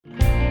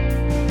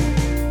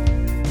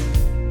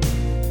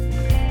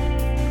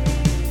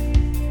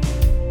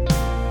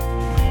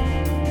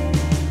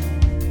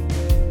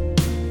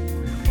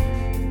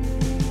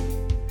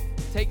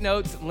take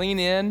notes, lean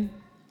in.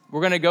 We're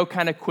going to go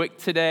kind of quick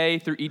today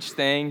through each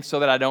thing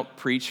so that I don't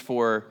preach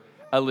for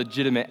a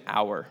legitimate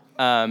hour.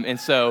 And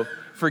so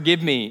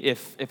forgive me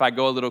if I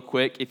go a little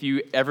quick. If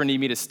you ever need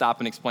me to stop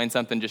and explain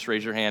something, just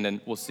raise your hand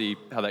and we'll see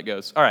how that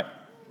goes. All right.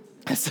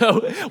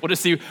 So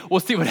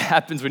we'll see what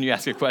happens when you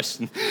ask a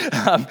question.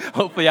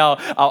 Hopefully I'll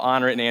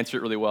honor it and answer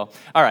it really well.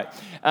 All right.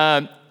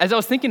 As I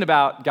was thinking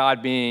about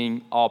God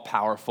being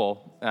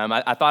all-powerful,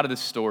 I thought of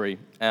this story.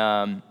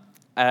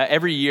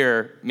 Every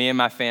year, me and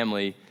my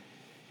family,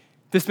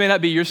 this may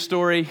not be your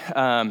story.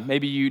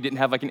 Maybe you didn't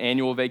have like an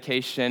annual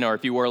vacation, or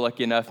if you were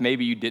lucky enough,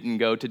 maybe you didn't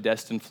go to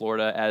Destin,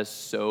 Florida, as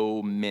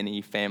so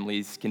many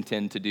families can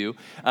tend to do.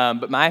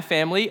 But my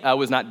family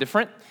was not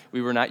different.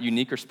 We were not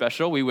unique or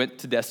special. We went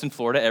to Destin,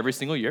 Florida every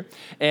single year.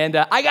 And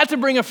I got to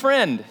bring a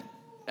friend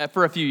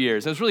for a few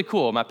years. It was really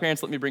cool. My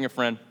parents let me bring a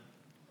friend.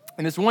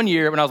 And this one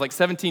year, when I was like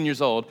 17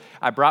 years old,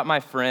 I brought my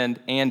friend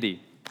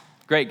Andy.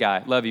 Great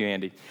guy. Love you,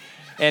 Andy.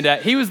 And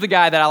he was the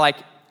guy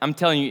that I'm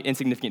telling you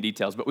insignificant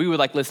details, but we would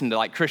like listen to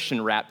like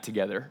Christian rap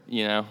together,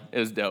 you know? It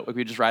was dope. Like,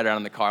 we'd just ride around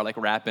in the car like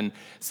rapping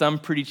some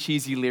pretty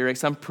cheesy lyrics,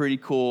 some pretty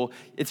cool.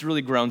 It's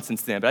really grown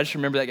since then, but I just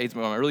remember that guy. He's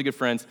one of my really good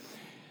friends.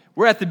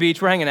 We're at the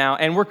beach, we're hanging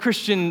out, and we're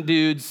Christian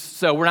dudes,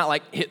 so we're not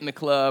like hitting the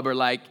club or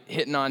like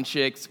hitting on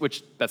chicks,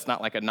 which that's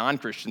not like a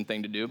non-Christian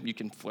thing to do. You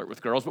can flirt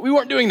with girls, but we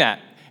weren't doing that.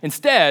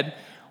 Instead,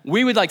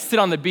 we would like sit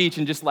on the beach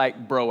and just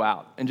like bro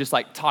out and just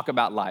like talk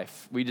about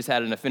life. We just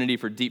had an affinity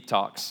for deep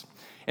talks.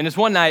 And this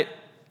one night,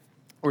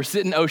 we're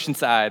sitting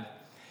oceanside,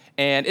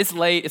 and it's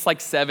late. It's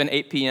like 7,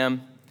 8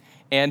 p.m.,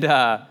 and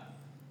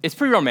it's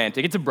pretty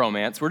romantic. It's a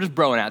bromance. We're just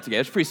broing out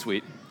together. It's pretty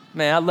sweet.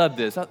 Man, I love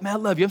this. Man, I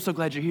love you. I'm so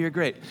glad you're here.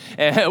 Great.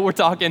 And we're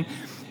talking,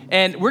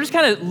 and we're just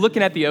kind of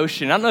looking at the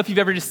ocean. I don't know if you've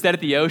ever just sat at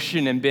the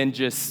ocean and been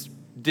just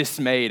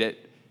dismayed at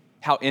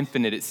how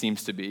infinite it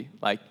seems to be.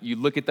 Like, you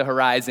look at the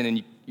horizon,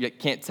 and you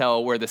can't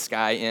tell where the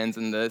sky ends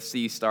and the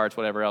sea starts,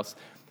 whatever else.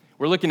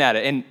 We're looking at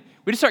it, and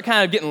we just start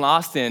kind of getting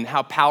lost in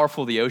how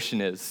powerful the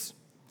ocean is.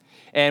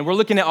 And we're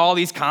looking at all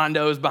these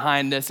condos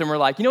behind us, and we're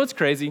like, you know what's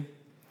crazy?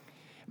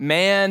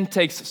 Man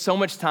takes so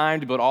much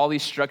time to build all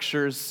these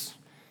structures.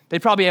 They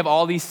probably have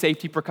all these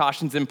safety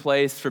precautions in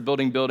place for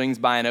building buildings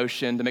by an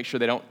ocean to make sure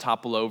they don't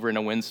topple over in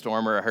a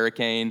windstorm or a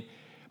hurricane.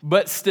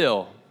 But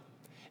still,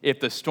 if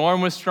the storm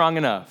was strong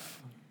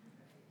enough,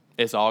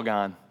 it's all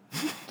gone.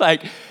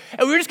 And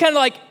we were just kind of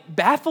like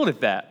baffled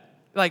at that.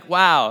 Like,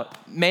 wow,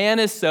 man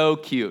is so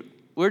cute.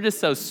 We're just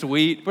so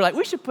sweet. We're like,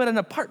 we should put an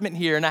apartment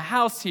here and a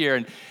house here,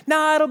 and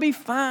nah, it'll be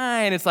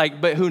fine. It's like,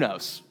 but who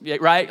knows,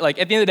 right? Like,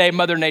 at the end of the day,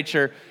 Mother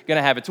Nature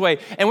gonna have its way.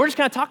 And we're just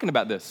kind of talking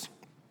about this.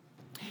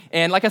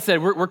 And like I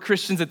said, we're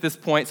Christians at this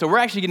point, so we're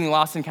actually getting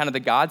lost in kind of the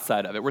God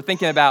side of it. We're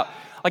thinking about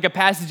like a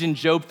passage in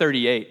Job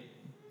 38,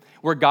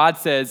 where God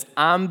says,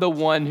 I'm the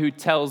one who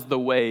tells the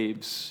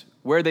waves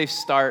where they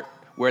start,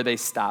 where they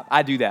stop.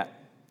 I do that.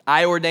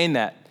 I ordain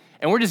that.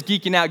 And we're just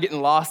geeking out, getting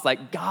lost,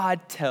 like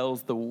God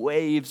tells the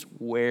waves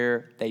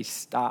where they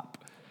stop.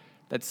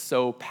 That's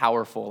so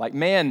powerful. Like,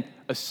 man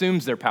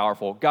assumes they're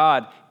powerful.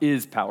 God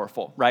is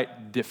powerful,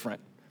 right?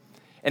 Different.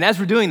 And as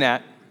we're doing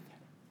that,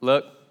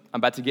 look, I'm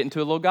about to get into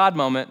a little God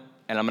moment,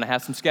 and I'm going to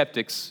have some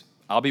skeptics.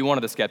 I'll be one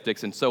of the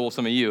skeptics, and so will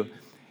some of you.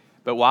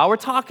 But while we're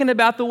talking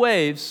about the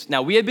waves,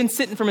 now we had been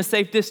sitting from a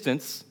safe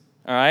distance,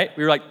 all right?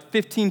 We were like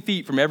 15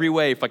 feet from every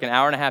wave for like an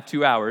hour and a half,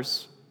 2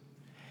 hours.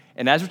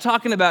 And as we're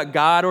talking about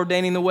God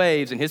ordaining the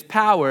waves and his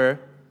power,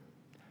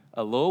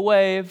 a little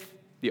wave,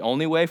 the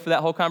only wave for that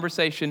whole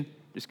conversation,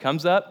 just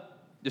comes up,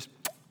 just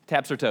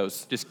taps our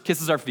toes, just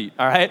kisses our feet,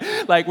 all right?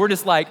 Like, we're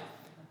just like,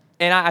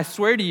 and I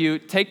swear to you,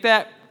 take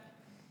that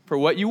for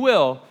what you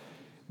will,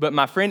 but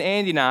my friend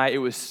Andy and I, it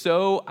was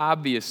so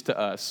obvious to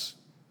us,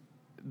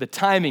 the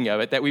timing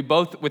of it, that we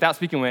both, without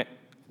speaking, went,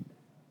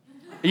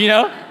 you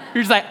know?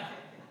 You're just like,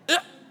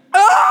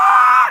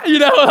 you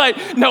know,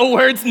 like no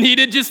words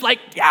needed, just like,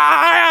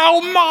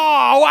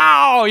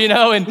 wow, you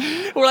know, and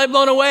we're like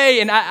blown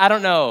away. And I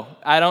don't know.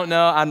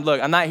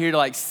 I'm not here to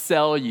like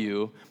sell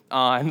you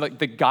on like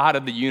the God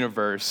of the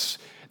universe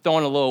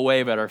throwing a little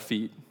wave at our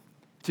feet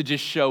to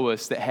just show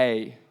us that,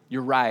 hey,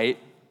 you're right.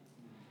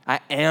 I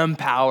am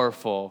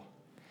powerful,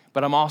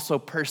 but I'm also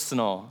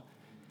personal.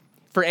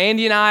 For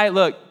Andy and I,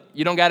 look,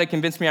 you don't got to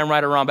convince me I'm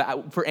right or wrong,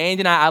 but for Andy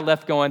and I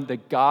left going, the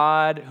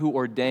God who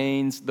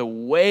ordains the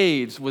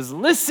waves was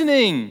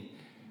listening.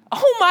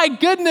 Oh my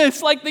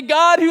goodness, like the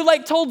God who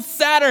like told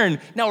Saturn,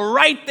 now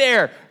right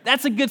there,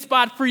 that's a good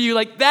spot for you.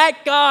 Like that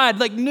God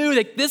like knew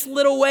that this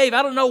little wave,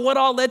 I don't know what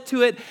all led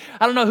to it.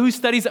 I don't know who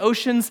studies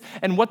oceans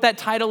and what that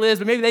title is,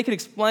 but maybe they could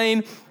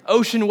explain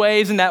ocean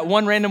waves and that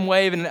one random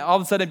wave, and all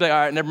of a sudden they'd be like,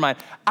 all right, never mind.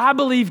 I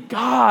believe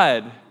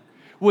God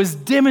was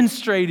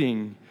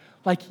demonstrating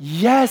like,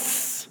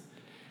 yes,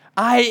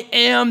 I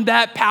am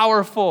that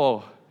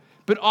powerful,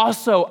 but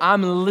also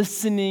I'm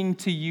listening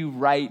to you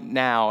right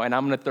now, and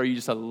I'm going to throw you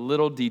just a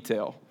little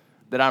detail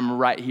that I'm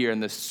right here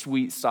in this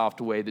sweet, soft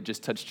way that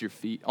just touched your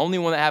feet. Only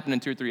one that happened in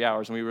 2 or 3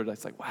 hours, and we were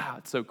just like, wow,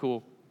 it's so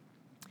cool.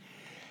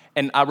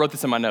 And I wrote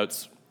this in my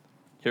notes.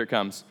 Here it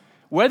comes.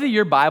 Whether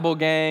you're Bible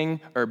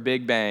gang or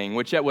Big Bang,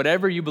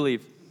 whatever you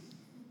believe,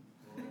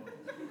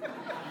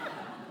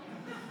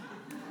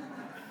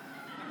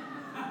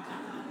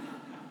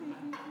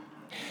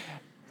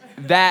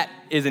 That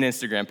is an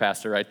Instagram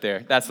pastor right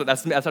there. That's what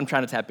I'm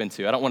trying to tap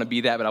into. I don't want to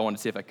be that, but I want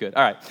to see if I could.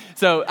 All right.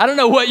 So I don't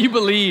know what you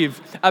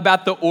believe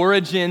about the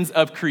origins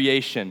of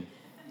creation.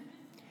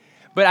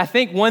 But I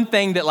think one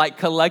thing that like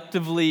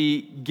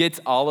collectively gets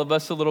all of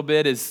us a little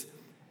bit is,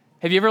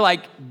 have you ever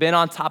like been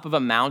on top of a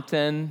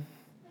mountain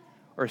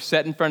or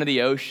sat in front of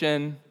the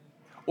ocean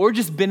or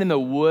just been in the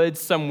woods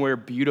somewhere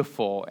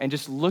beautiful and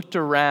just looked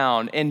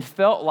around and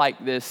felt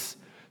like this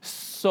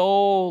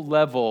soul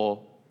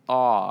level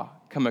awe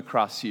come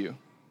across you?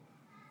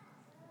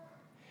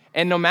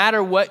 And no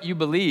matter what you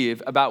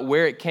believe about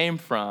where it came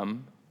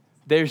from,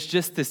 there's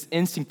just this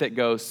instinct that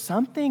goes,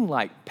 something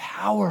like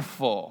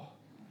powerful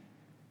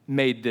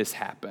made this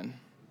happen.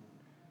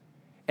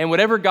 And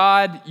whatever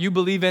God you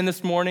believe in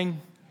this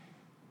morning,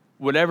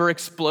 whatever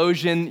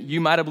explosion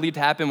you might have believed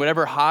happened,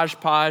 whatever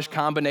hodgepodge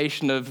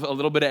combination of a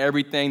little bit of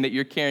everything that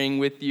you're carrying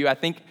with you, I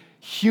think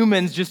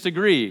humans just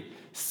agree,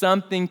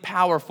 something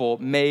powerful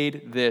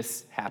made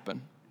this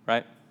happen,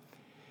 right?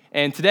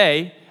 And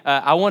today,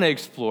 I want to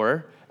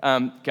explore,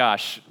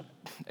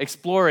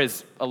 explore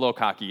is a little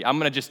cocky. I'm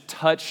going to just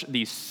touch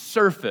the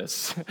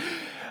surface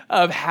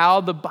of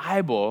how the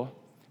Bible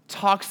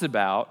talks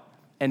about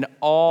an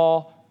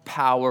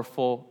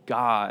all-powerful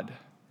God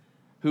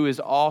who is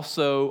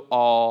also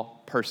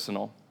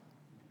all-personal.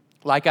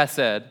 Like I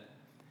said,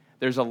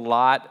 there's a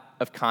lot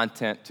of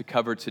content to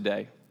cover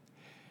today.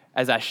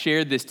 As I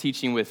shared this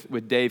teaching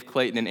with Dave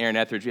Clayton and Aaron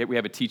Etheridge, we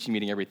have a teaching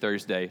meeting every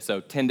Thursday, so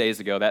 10 days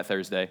ago, that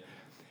Thursday,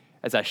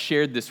 as I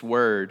shared this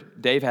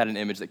word, Dave had an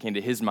image that came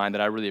to his mind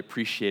that I really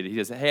appreciated.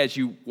 He says, hey, as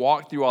you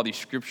walk through all these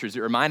scriptures, it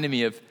reminded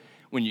me of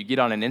when you get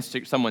on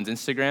someone's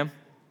Instagram.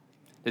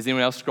 Does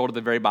anyone else scroll to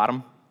the very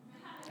bottom?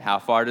 How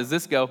far does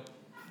this go?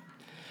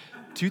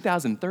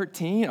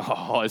 2013?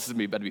 Oh, this is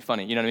about to be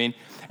funny, you know what I mean?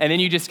 And then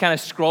you just kind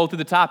of scroll to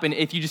the top, and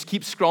if you just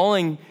keep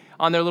scrolling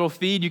on their little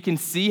feed, you can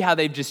see how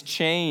they've just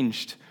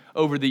changed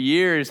over the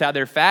years, how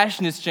their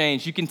fashion has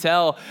changed. You can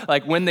tell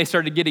like when they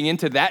started getting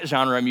into that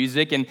genre of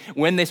music and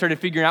when they started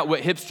figuring out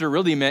what hipster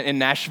really meant in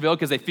Nashville,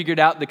 because they figured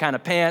out the kind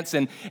of pants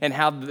and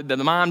how the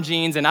mom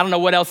jeans, and I don't know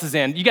what else is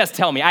in. You guys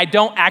tell me. I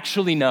don't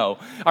actually know.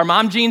 Are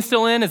mom jeans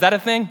still in? Is that a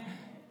thing?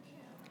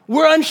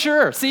 We're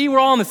unsure. See, we're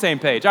all on the same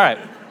page. All right.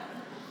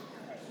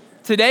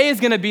 Today is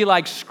going to be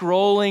like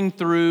scrolling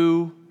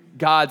through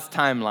God's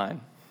timeline,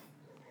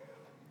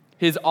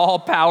 his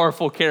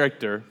all-powerful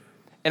character.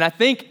 And I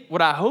think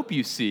what I hope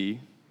you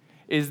see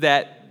is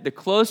that the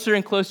closer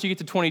and closer you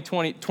get to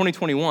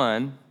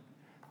 2021,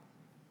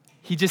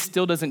 he just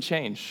still doesn't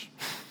change.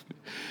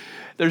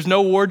 There's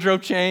no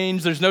wardrobe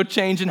change. There's no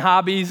change in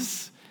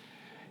hobbies.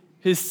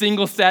 His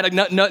single status,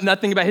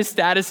 nothing about his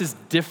status is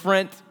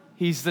different.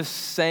 He's the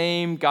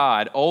same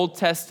God. Old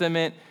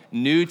Testament,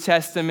 New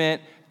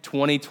Testament,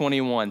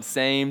 2021,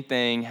 same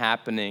thing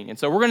happening. And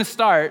so we're going to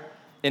start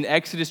in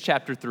Exodus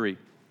chapter 3.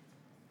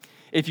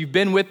 If you've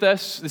been with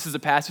us, this is a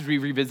passage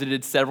we've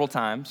revisited several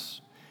times,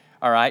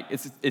 all right?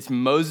 It's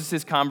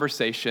Moses'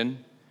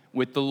 conversation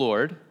with the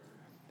Lord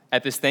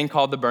at this thing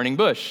called the burning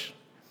bush.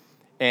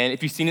 And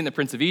if you've seen it in The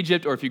Prince of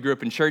Egypt, or if you grew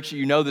up in church,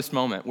 you know this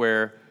moment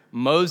where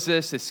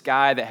Moses, this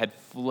guy that had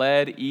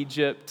fled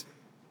Egypt,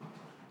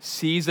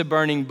 sees a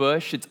burning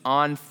bush. It's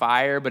on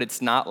fire, but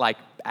it's not like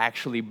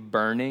actually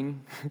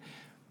burning.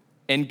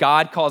 And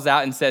God calls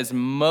out and says,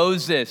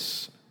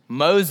 Moses,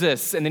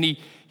 Moses. And then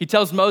he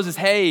tells Moses,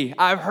 hey,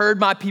 I've heard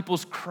my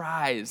people's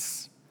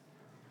cries.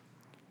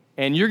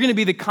 And you're going to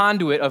be the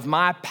conduit of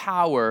my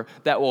power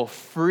that will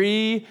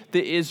free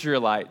the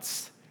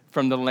Israelites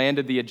from the land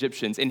of the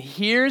Egyptians. And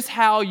here's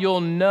how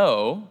you'll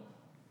know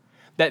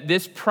that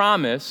this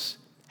promise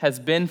has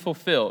been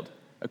fulfilled,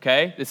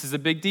 okay? This is a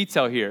big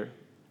detail here.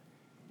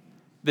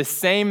 The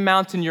same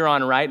mountain you're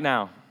on right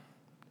now,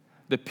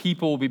 the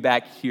people will be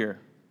back here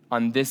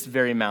on this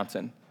very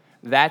mountain.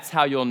 That's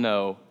how you'll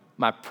know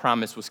my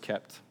promise was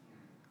kept.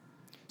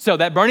 So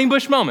that burning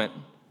bush moment,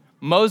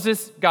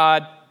 Moses,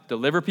 God,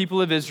 deliver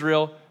people of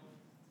Israel.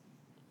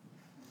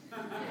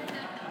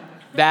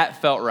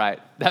 That felt right.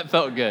 That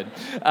felt good.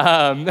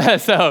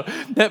 So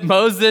that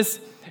Moses,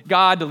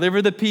 God,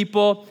 deliver the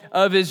people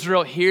of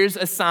Israel. Here's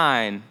a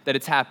sign that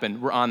it's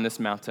happened. We're on this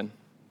mountain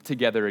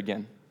together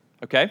again,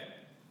 okay?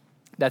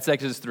 That's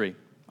Exodus 3.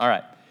 All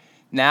right.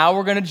 Now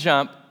we're going to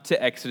jump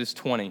to Exodus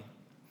 20.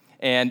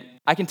 And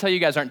I can tell you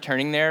guys aren't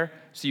turning there,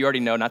 so you already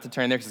know not to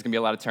turn there because it's going to be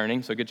a lot of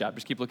turning, so good job.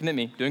 Just keep looking at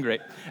me. Doing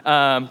great.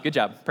 Good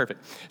job.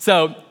 Perfect.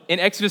 So in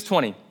Exodus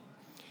 20,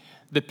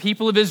 the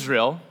people of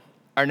Israel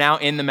are now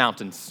in the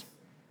mountains.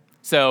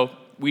 So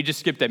we just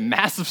skipped a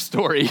massive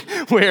story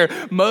where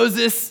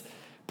Moses,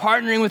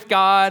 partnering with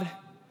God,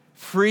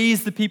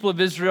 frees the people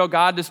of Israel.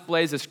 God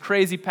displays this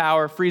crazy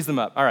power, frees them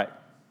up. All right.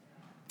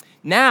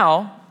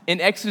 Now, in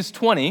Exodus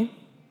 20,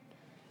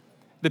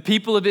 the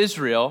people of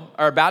Israel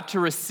are about to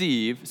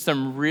receive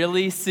some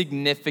really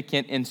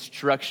significant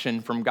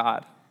instruction from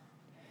God.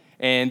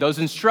 And those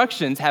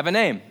instructions have a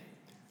name.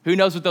 Who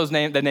knows what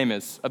the name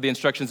is of the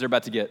instructions they're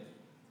about to get?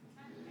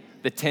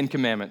 The 10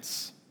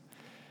 Commandments.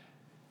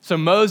 So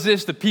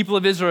Moses, the people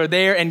of Israel are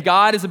there, and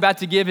God is about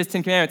to give his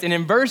 10 Commandments. And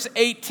in verse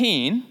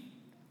 18,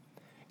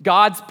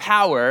 God's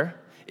power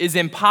is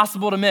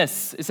impossible to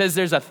miss. It says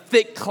there's a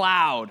thick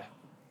cloud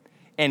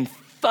and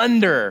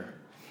thunder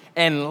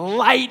and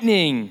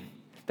lightning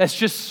that's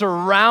just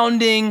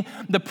surrounding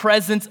the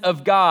presence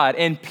of God.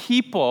 And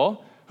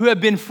people who have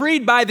been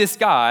freed by this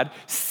God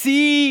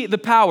see the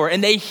power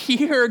and they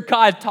hear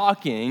God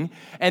talking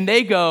and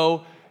they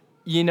go,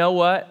 you know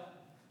what?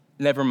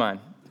 Never mind.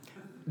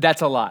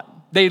 That's a lot.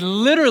 They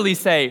literally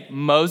say,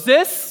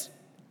 Moses,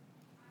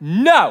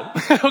 no,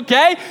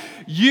 okay?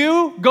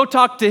 You go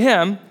talk to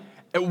him.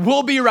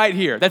 We'll be right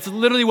here. That's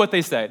literally what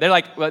they say. They're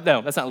like, well,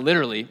 no, that's not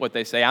literally what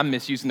they say. I'm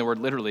misusing the word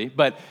literally,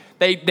 but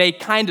they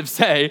kind of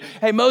say,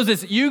 hey,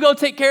 Moses, you go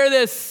take care of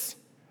this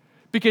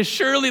because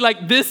surely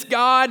like this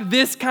God,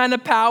 this kind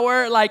of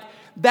power, like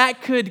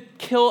that could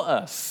kill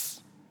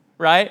us,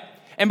 right?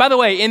 And by the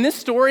way, in this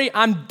story,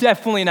 I'm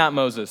definitely not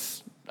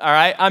Moses, all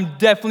right? I'm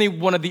definitely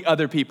one of the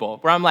other people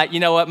where I'm like, you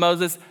know what,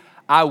 Moses,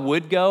 I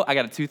would go. I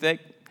got a toothache.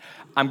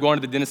 I'm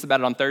going to the dentist about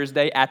it on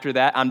Thursday. After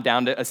that, I'm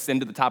down to ascend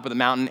to the top of the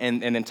mountain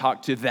and then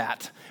talk to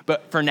that.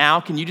 But for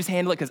now, can you just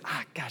handle it? Because,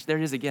 gosh, there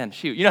it is again.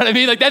 Shoot, you know what I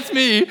mean? Like, that's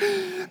me.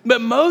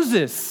 But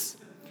Moses,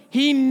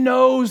 he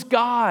knows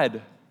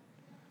God.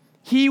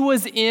 He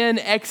was in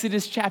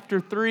Exodus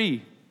chapter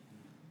 3.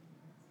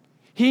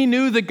 He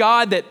knew the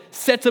God that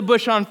sets a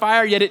bush on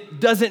fire, yet it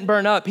doesn't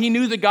burn up. He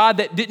knew the God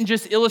that didn't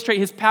just illustrate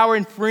his power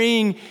in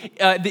freeing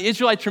the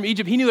Israelites from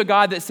Egypt. He knew a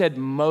God that said,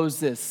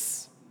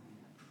 Moses,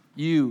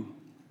 you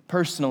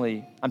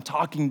personally, I'm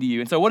talking to you.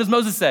 And so what does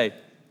Moses say?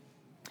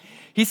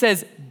 He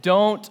says,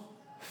 don't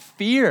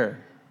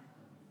fear.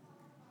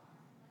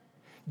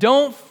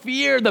 Don't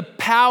fear the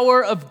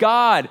power of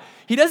God.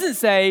 He doesn't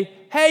say,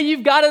 hey,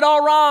 you've got it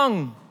all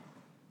wrong.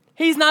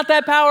 He's not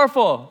that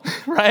powerful,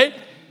 right?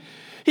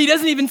 He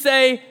doesn't even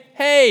say,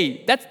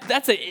 hey,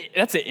 that's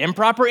an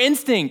improper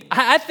instinct.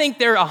 I think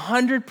they're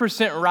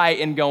 100% right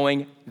in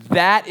going,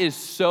 that is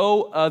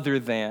so other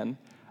than,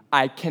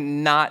 I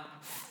cannot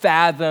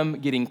fathom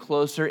getting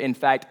closer. In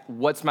fact,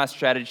 what's my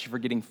strategy for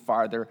getting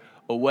farther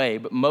away?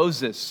 But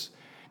Moses,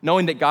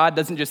 knowing that God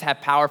doesn't just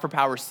have power for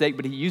power's sake,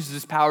 but he uses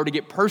his power to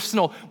get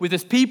personal with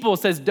his people,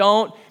 says,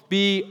 don't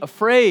be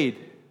afraid.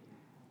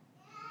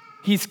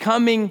 He's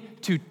coming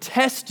to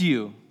test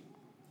you.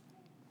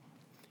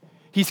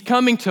 He's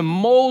coming to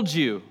mold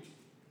you,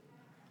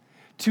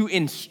 to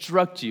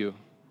instruct you.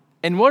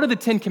 And what are the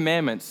 10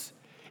 Commandments,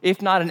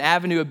 if not an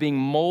avenue of being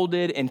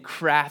molded and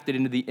crafted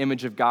into the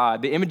image of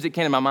God? The image that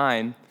came to my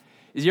mind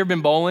is, you ever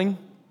been bowling?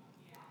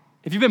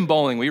 If you've been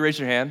bowling, will you raise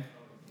your hand?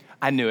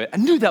 I knew it. I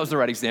knew that was the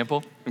right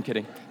example. I'm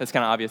kidding. That's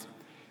kind of obvious.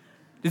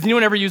 Does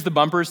anyone ever use the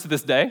bumpers to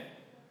this day?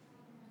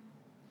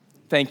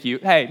 Thank you.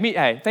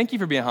 Hey, thank you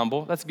for being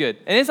humble. That's good.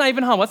 And it's not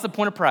even humble. That's the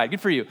point of pride. Good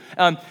for you.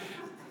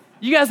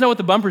 You guys know what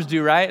the bumpers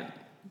do, right?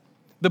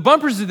 The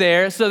bumpers are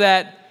there so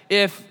that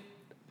if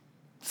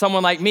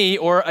someone like me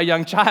or a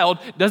young child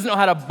doesn't know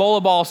how to bowl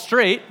a ball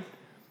straight,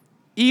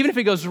 even if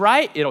it goes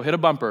right, it'll hit a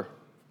bumper.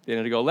 Then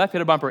it'll go left,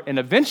 hit a bumper. And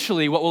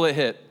eventually, what will it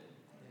hit?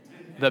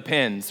 The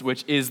pins,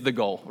 which is the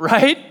goal,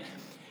 right?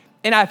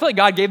 And I feel like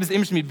God gave this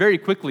image to me very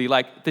quickly.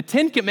 Like, the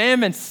 10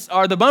 Commandments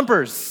are the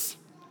bumpers.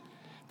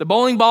 The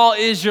bowling ball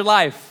is your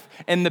life.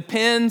 And the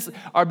pins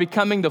are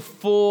becoming the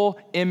full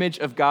image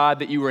of God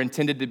that you were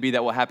intended to be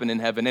that will happen in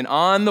heaven. And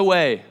on the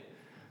way,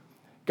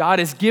 God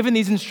has given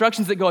these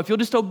instructions that go, if you'll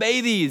just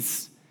obey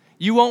these,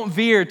 you won't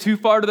veer too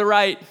far to the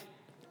right,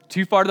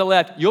 too far to the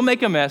left. You'll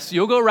make a mess.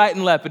 You'll go right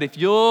and left. But if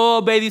you'll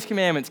obey these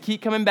commandments,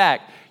 keep coming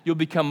back, you'll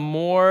become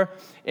more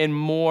and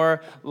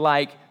more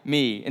like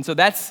me. And so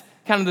that's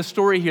kind of the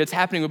story here that's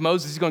happening with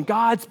Moses. He's going,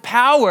 God's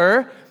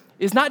power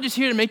is not just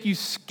here to make you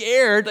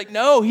scared. Like,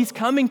 no, he's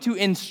coming to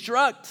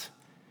instruct,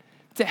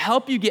 to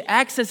help you get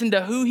access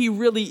into who he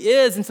really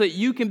is, and so that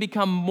you can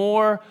become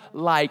more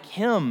like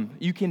him.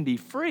 You can be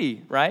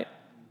free, right?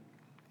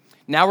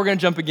 Now we're going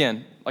to jump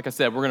again. Like I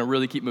said, we're going to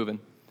really keep moving.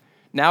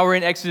 Now we're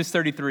in Exodus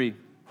 33.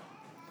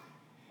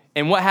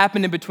 And what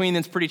happened in between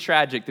is pretty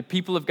tragic. The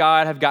people of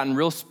God have gotten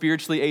real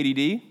spiritually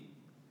ADD.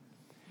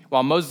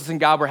 While Moses and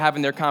God were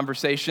having their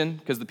conversation,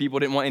 because the people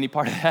didn't want any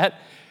part of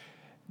that,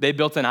 they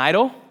built an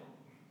idol.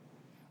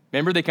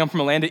 Remember, they come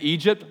from a land of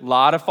Egypt, a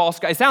lot of false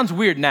gods. It sounds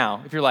weird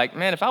now. If you're like,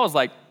 man, if I was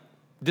like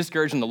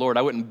discouraging the Lord,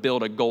 I wouldn't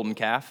build a golden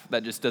calf.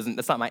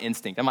 That's not my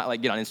instinct. I might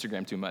like get on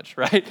Instagram too much,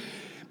 right?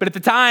 But at the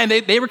time,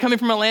 they were coming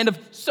from a land of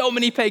so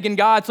many pagan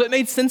gods, so it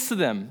made sense to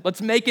them. Let's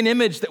make an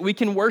image that we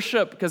can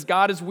worship because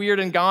God is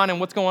weird and gone and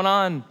what's going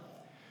on?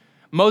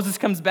 Moses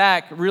comes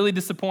back really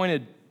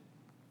disappointed.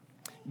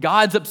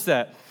 God's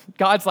upset.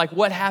 God's like,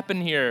 what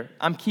happened here?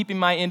 I'm keeping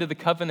my end of the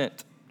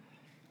covenant.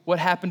 What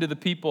happened to the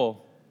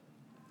people?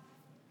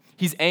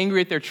 He's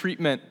angry at their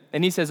treatment,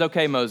 and he says,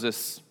 okay,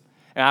 Moses,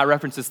 and I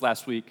referenced this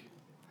last week.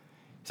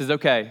 He says,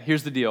 okay,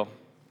 here's the deal.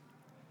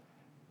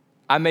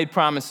 I made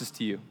promises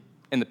to you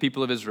and the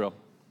people of Israel,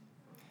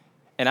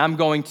 and I'm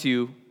going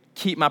to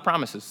keep my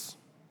promises,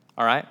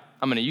 all right?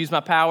 I'm going to use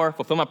my power,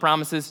 fulfill my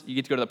promises. You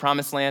get to go to the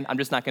promised land. I'm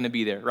just not going to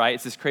be there, right?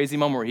 It's this crazy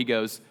moment where he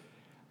goes,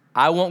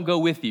 I won't go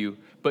with you,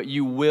 but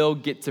you will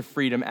get to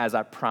freedom as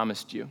I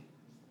promised you.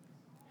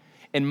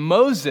 And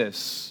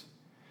Moses,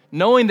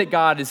 knowing that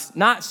God is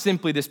not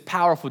simply this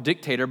powerful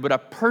dictator, but a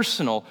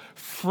personal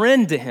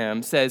friend to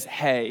him, says,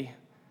 hey,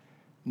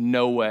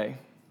 no way.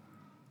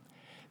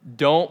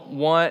 Don't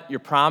want your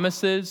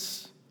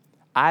promises.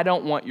 I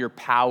don't want your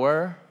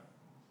power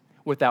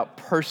without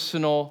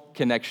personal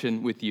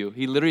connection with you.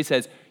 He literally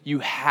says, you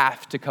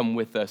have to come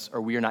with us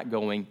or we are not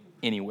going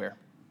anywhere,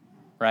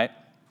 right?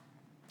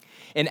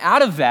 And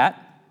out of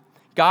that,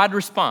 God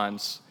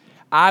responds,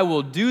 I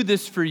will do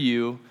this for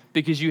you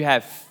because you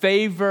have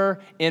favor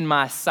in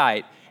my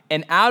sight.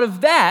 And out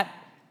of that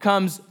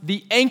comes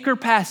the anchor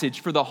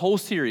passage for the whole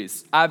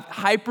series. I've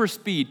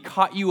hyperspeed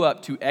caught you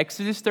up to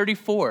Exodus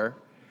 34,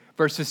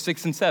 verses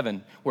 6 and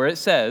 7, where it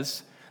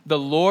says, the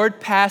Lord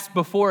passed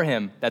before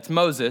him, that's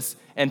Moses,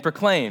 and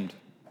proclaimed,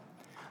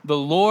 the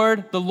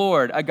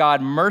Lord, a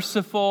God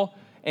merciful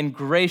and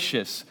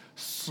gracious,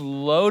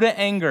 slow to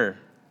anger.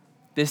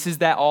 This is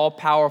that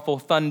all-powerful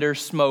thunder,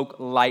 smoke,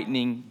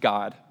 lightning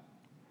God.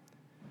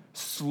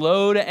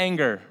 Slow to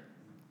anger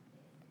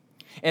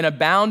and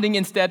abounding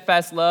in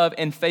steadfast love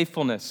and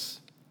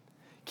faithfulness,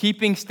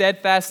 keeping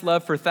steadfast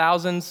love for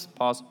thousands,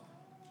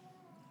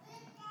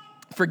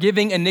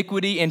 forgiving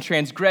iniquity and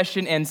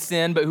transgression and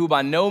sin, but who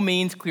by no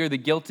means clear the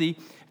guilty,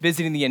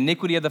 visiting the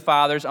iniquity of the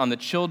fathers on the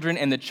children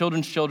and the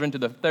children's children to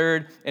the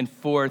third and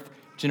fourth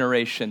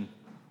generation.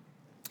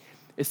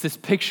 It's this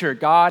picture.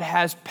 God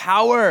has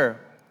power,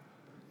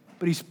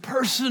 but he's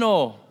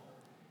personal.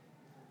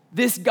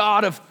 This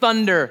God of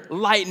thunder,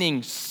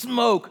 lightning,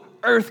 smoke,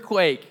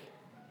 earthquake,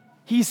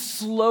 he's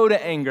slow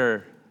to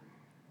anger.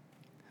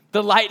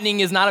 The lightning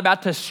is not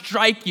about to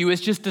strike you,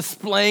 it's just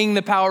displaying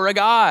the power of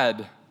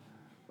God.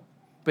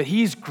 But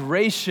he's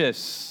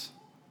gracious.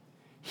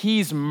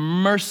 He's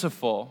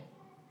merciful.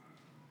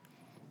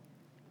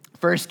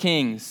 1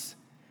 Kings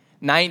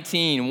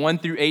 19, 1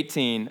 through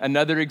 18,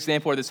 another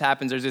example where this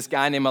happens. There's this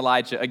guy named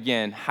Elijah.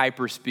 Again,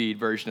 hyperspeed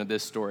version of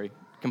this story.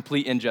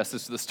 Complete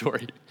injustice to the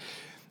story.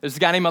 There's a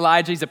guy named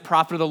Elijah. He's a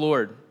prophet of the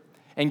Lord.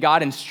 And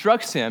God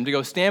instructs him to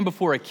go stand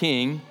before a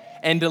king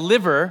and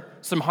deliver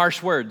some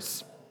harsh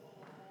words.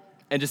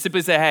 And just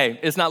simply say, hey,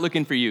 it's not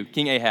looking for you,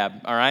 King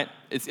Ahab, all right?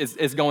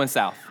 It's going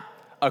south,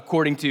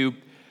 according to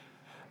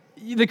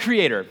the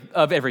creator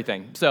of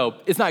everything. So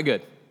it's not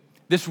good.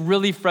 This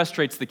really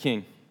frustrates the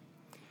king.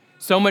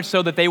 So much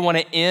so that they want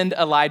to end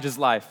Elijah's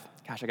life.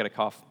 Gosh, I got a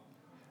cough.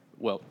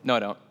 Well, no, I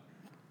don't.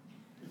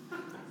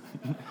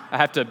 I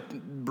have to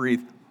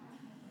breathe.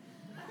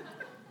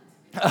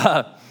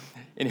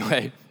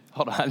 Anyway,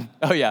 hold on.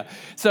 Oh, yeah.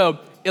 So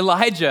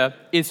Elijah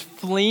is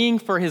fleeing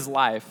for his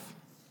life.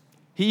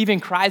 He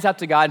even cries out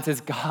to God and says,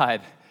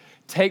 God,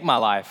 take my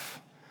life.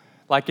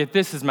 Like, if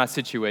this is my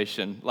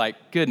situation,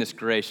 like, goodness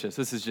gracious,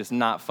 this is just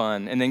not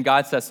fun. And then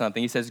God says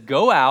something. He says,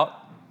 go out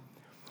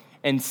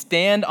and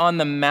stand on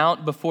the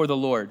mount before the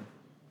Lord.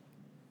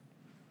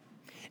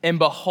 And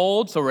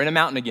behold, so we're in a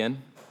mountain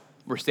again.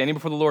 We're standing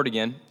before the Lord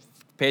again.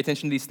 Pay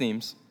attention to these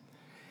themes.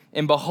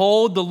 And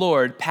behold, the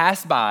Lord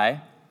passed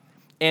by,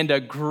 and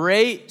a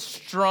great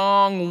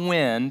strong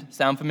wind,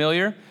 sound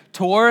familiar?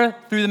 Tore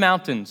through the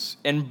mountains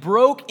and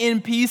broke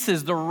in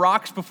pieces the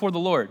rocks before the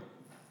Lord.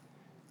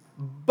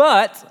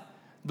 But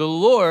the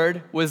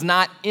Lord was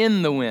not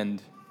in the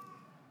wind.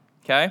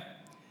 Okay?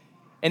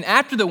 And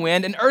after the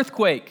wind, an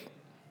earthquake.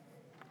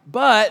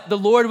 But the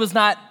Lord was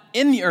not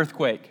in the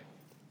earthquake.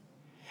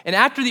 And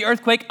after the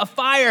earthquake, a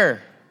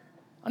fire.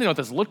 I don't know what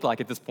this looked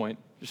like at this point.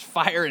 Just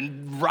fire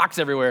and rocks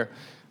everywhere.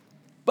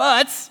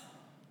 But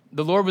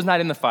the Lord was not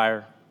in the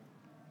fire.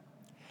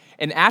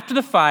 And after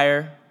the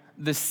fire,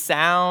 the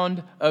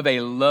sound of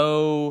a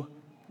low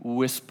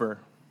whisper.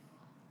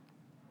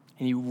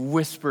 And he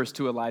whispers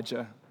to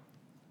Elijah,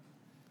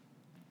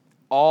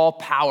 all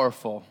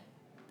powerful,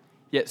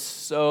 yet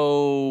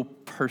so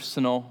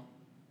personal.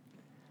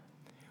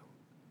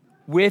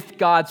 With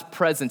God's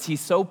presence,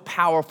 he's so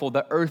powerful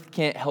the earth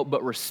can't help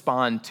but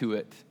respond to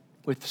it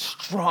with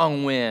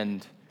strong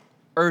wind,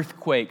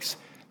 earthquakes.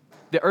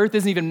 The earth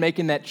isn't even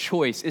making that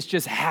choice. It's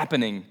just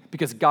happening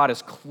because God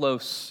is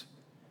close.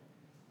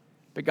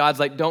 But God's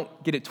like,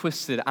 don't get it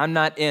twisted. I'm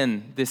not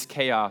in this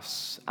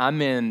chaos.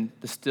 I'm in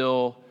the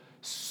still,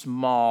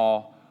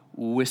 small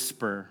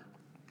whisper.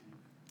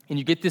 And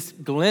you get this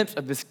glimpse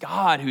of this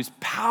God who's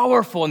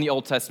powerful in the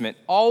Old Testament,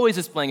 always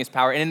displaying his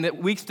power. And in the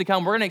weeks to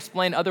come, we're going to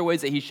explain other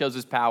ways that he shows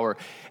his power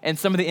and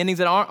some of the endings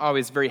that aren't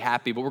always very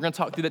happy. But we're going to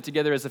talk through that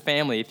together as a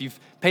family. If you've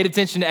paid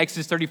attention to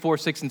Exodus 34,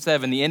 6, and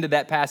 7, the end of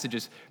that passage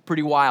is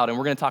pretty wild, and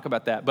we're going to talk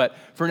about that. But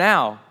for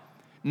now,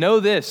 know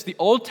this, the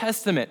Old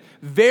Testament,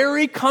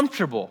 very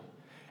comfortable,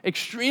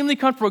 extremely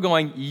comfortable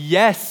going,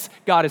 yes,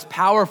 God is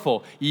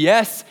powerful.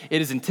 Yes, it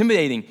is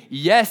intimidating.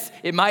 Yes,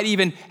 it might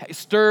even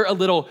stir a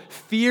little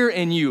fear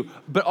in you,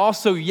 but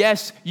also,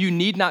 yes, you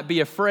need not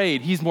be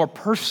afraid. He's more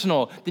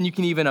personal than you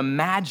can even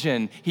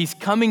imagine. He's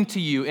coming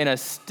to you in a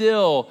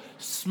still,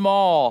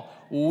 small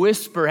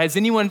whisper. Has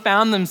anyone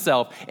found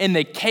themselves in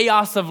the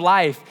chaos of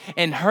life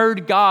and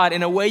heard God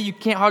in a way you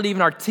can't hardly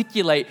even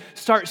articulate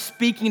start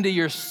speaking to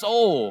your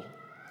soul?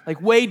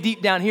 Like way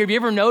deep down here, have you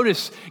ever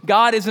noticed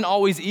God isn't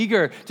always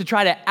eager to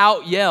try to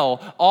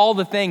out-yell all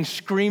the things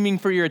screaming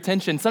for your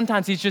attention?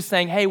 Sometimes he's just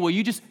saying, hey, will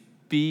you just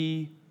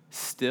be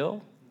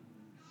still?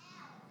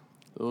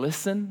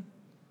 Listen.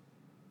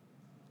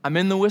 I'm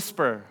in the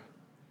whisper.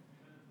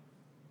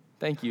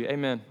 Thank you,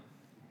 amen.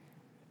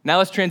 Now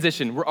let's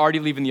transition. We're already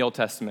leaving the Old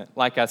Testament.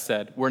 Like I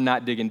said, we're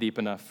not digging deep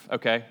enough,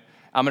 okay?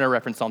 I'm gonna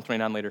reference Psalm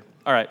 29 later.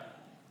 All right,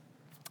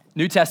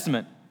 New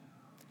Testament.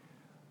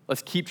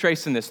 Let's keep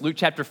tracing this. Luke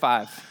chapter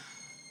 5.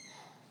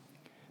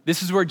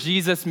 This is where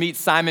Jesus meets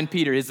Simon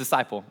Peter, his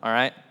disciple, all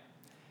right?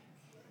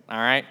 All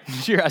right,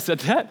 sure I said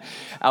that.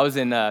 I was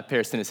in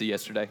Paris, Tennessee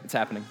yesterday. It's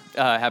happening. It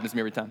happens to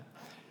me every time.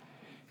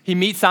 He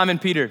meets Simon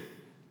Peter.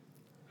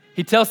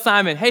 He tells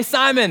Simon, hey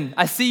Simon,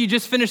 I see you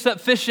just finished up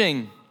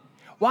fishing.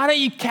 Why don't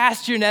you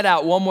cast your net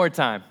out one more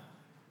time?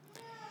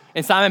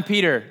 And Simon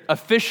Peter, a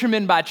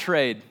fisherman by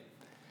trade,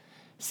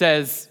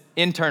 says,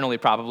 internally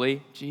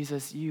probably,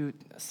 Jesus, you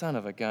son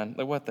of a gun.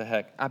 Like, what the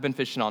heck? I've been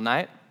fishing all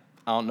night.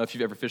 I don't know if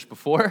you've ever fished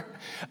before.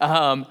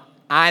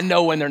 I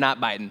know when they're not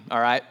biting,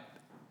 all right?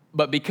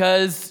 But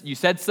because you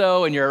said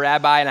so and you're a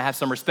rabbi and I have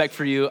some respect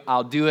for you,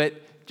 I'll do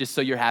it just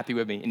so you're happy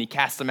with me. And he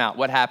casts them out.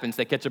 What happens?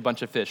 They catch a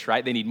bunch of fish,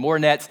 right? They need more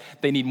nets.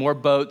 They need more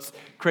boats.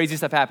 Crazy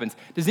stuff happens.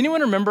 Does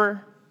anyone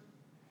remember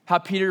how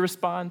Peter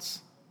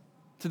responds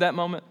to that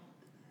moment?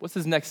 What's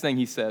his next thing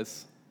he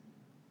says?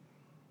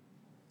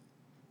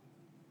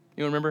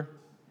 You remember?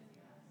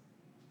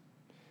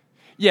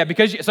 Yeah,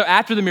 so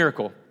after the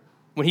miracle,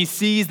 when he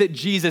sees that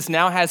Jesus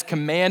now has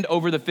command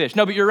over the fish.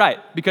 No, but you're right,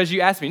 because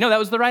you asked me. No, that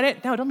was the right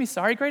answer. No, don't be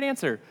sorry. Great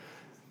answer.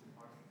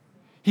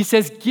 He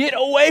says, get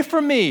away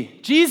from me.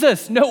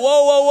 Jesus, no,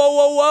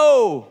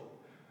 whoa.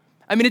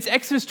 I mean, it's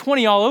Exodus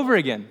 20 all over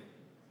again.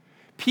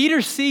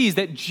 Peter sees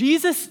that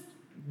Jesus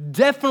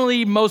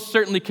definitely, most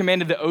certainly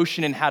commanded the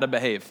ocean and how to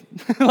behave.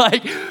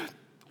 Like,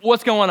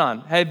 what's going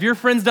on? Have your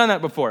friends done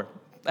that before?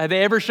 Have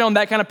they ever shown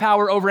that kind of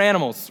power over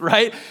animals,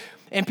 right?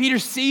 And Peter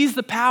sees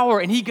the power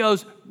and he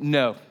goes,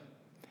 no,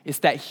 it's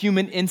that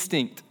human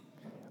instinct.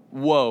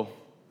 Whoa,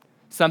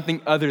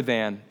 something other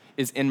than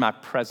is in my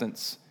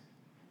presence,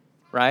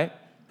 right?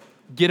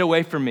 Get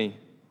away from me.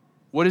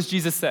 What does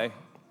Jesus say?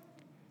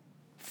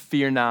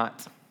 Fear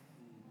not.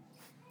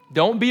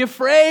 Don't be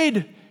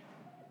afraid.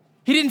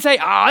 He didn't say,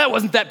 that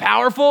wasn't that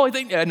powerful. He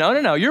think,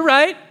 no, you're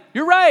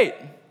right.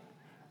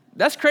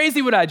 That's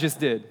crazy what I just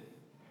did.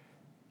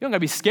 You don't gotta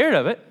be scared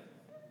of it.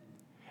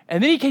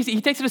 And then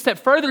he takes it a step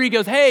further. He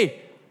goes, hey,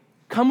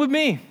 come with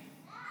me.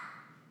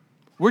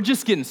 We're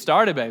just getting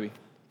started, baby.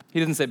 He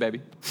doesn't say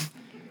baby.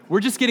 We're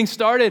just getting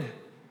started.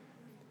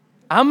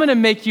 I'm gonna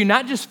make you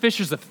not just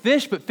fishers of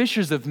fish, but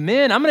fishers of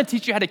men. I'm gonna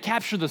teach you how to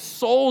capture the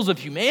souls of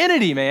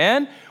humanity,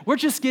 man. We're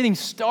just getting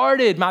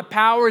started. My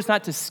power is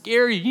not to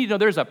scare you. You need to know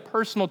there's a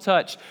personal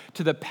touch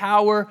to the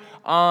power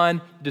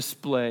on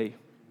display.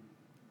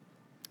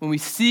 When we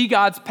see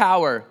God's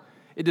power,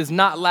 it does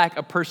not lack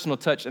a personal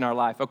touch in our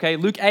life, okay?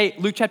 Luke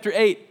chapter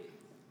 8.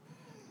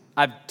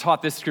 I've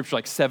taught this scripture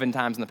like 7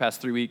 times in the past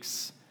 3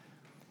 weeks.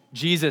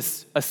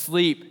 Jesus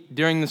asleep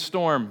during the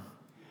storm,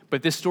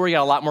 but this story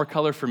got a lot more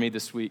color for me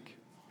this week.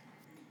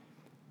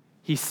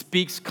 He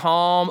speaks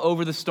calm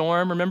over the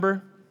storm,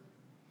 remember?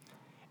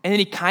 And then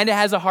he kind of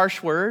has a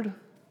harsh word. Do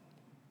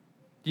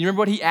you remember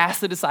what he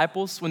asked the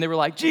disciples when they were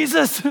like,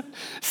 Jesus,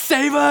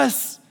 save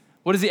us?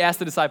 What does he ask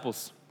the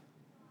disciples?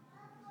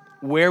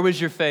 Where was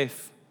your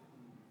faith?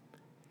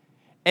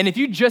 And if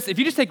you just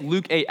take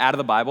Luke 8 out of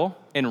the Bible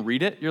and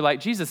read it, you're like,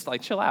 Jesus,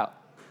 like, chill out,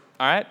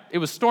 all right? It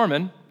was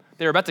storming.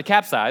 They were about to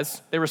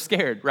capsize. They were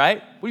scared,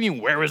 right? What do you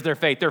mean, where was their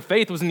faith? Their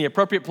faith was in the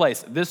appropriate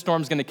place. This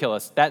storm's gonna kill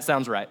us. That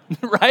sounds right,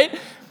 right?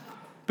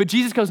 But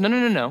Jesus goes,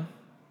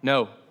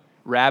 no,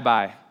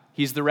 rabbi.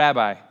 He's the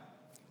rabbi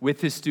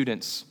with his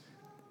students.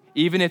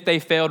 Even if they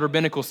failed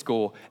rabbinical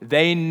school,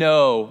 they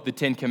know the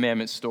 10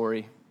 Commandments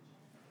story.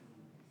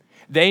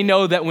 They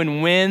know that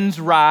when winds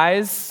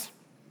rise,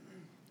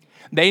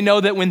 they know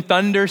that when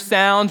thunder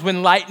sounds,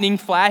 when lightning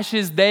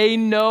flashes, they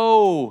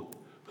know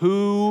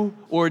who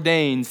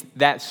ordains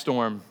that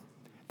storm.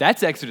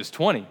 That's Exodus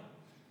 20.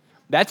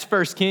 That's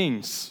 1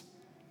 Kings.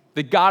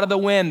 The God of the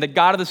wind, the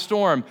God of the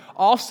storm.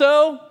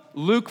 Also,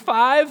 Luke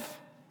 5,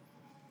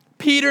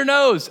 Peter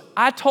knows.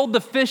 I told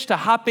the fish to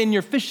hop in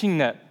your fishing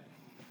net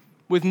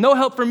with no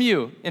help from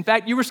you. In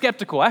fact, you were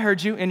skeptical. I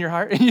heard you in your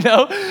heart,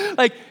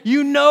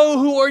 you know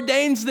who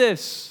ordains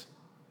this.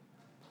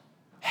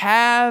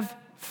 Have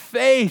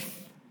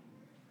faith.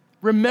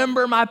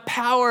 Remember my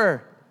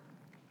power.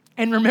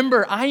 And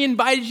remember, I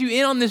invited you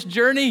in on this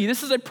journey.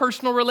 This is a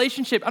personal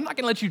relationship. I'm not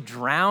gonna let you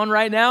drown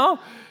right now.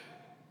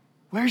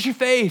 Where's your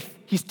faith?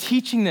 He's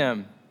teaching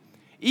them.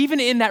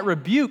 Even in that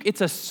rebuke, it's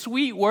a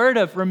sweet word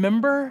of,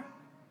 remember,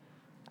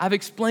 I've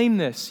explained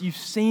this. You've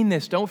seen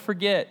this. Don't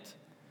forget.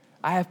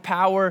 I have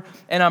power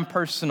and I'm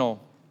personal.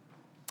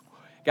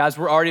 Guys,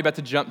 we're already about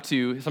to jump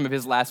to some of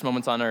his last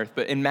moments on earth.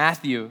 But in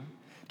Matthew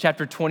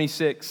chapter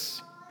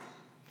 26,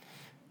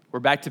 we're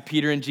back to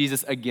Peter and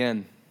Jesus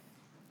again.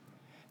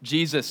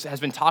 Jesus has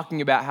been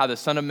talking about how the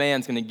Son of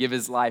Man is going to give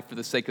his life for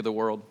the sake of the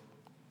world.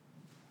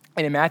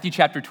 And in Matthew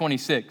chapter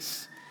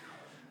 26,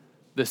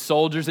 the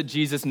soldiers that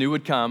Jesus knew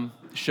would come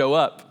show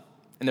up,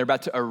 and they're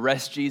about to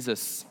arrest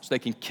Jesus so they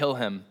can kill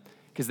him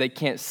because they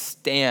can't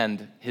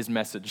stand his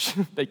message.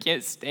 They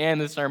can't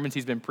stand the sermons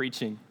he's been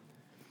preaching.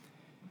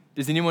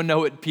 Does anyone know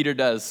what Peter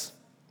does?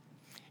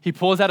 He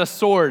pulls out a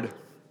sword,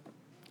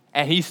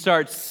 and he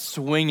starts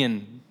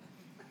swinging.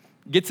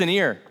 Gets an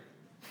ear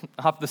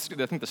off I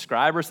think the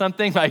scribe or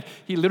something. Like,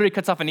 he literally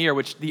cuts off an ear,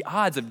 which the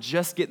odds of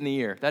just getting the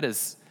ear, that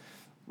is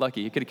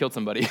lucky. He could have killed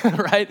somebody,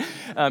 right?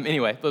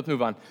 Anyway, let's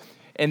move on.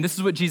 And this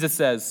is what Jesus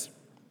says.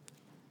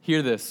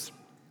 Hear this.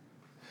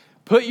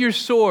 Put your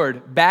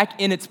sword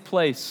back in its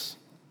place.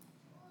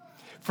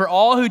 For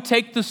all who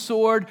take the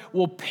sword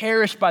will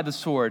perish by the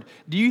sword.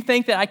 Do you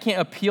think that I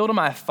can't appeal to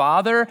my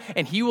Father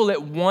and he will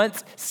at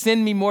once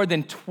send me more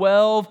than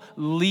 12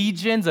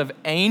 legions of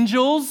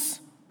angels?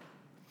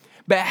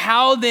 But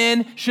how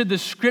then should the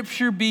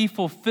scripture be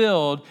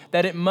fulfilled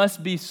that it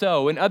must be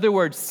so? In other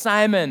words,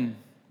 Simon,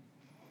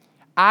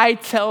 I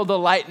tell the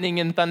lightning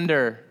and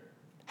thunder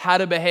how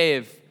to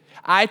behave.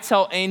 I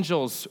tell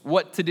angels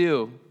what to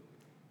do.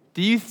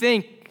 Do you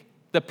think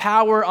the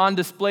power on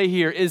display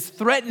here is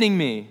threatening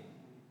me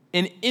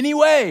in any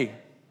way?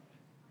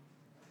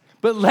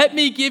 But let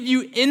me give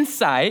you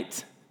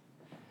insight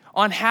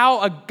on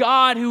how a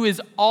God who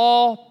is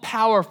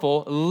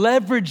all-powerful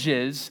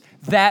leverages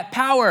that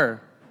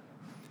power.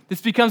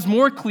 This becomes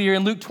more clear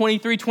in Luke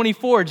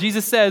 23:24.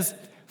 Jesus says,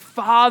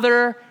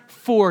 Father,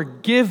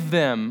 forgive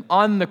them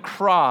on the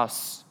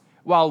cross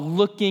while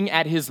looking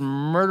at his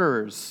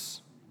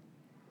murderers.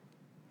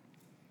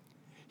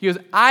 He goes,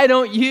 I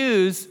don't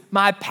use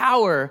my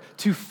power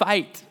to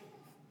fight.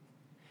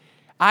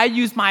 I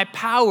use my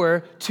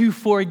power to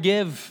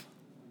forgive.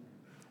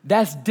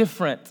 That's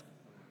different.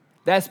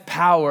 That's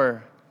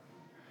power.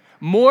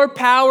 More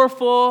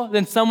powerful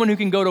than someone who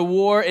can go to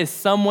war is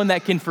someone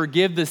that can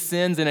forgive the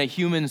sins in a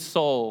human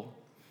soul.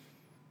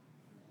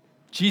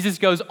 Jesus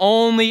goes,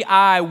 only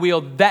I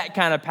wield that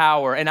kind of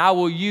power, and I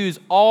will use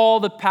all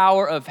the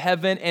power of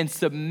heaven and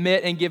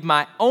submit and give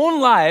my own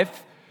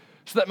life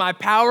so that my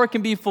power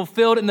can be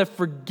fulfilled in the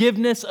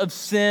forgiveness of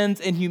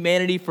sins and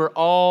humanity for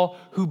all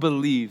who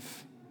believe.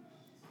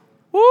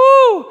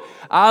 Woo!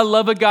 I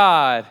love a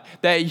God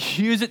that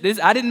uses this.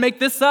 I didn't make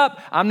this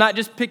up. I'm not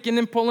just picking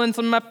and pulling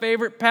some of my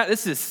favorite.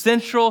 This is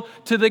central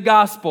to the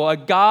gospel. A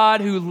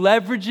God who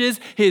leverages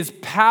his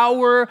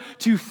power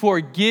to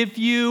forgive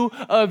you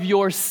of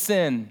your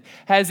sin.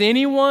 Has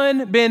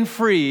anyone been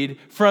freed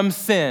from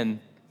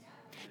sin?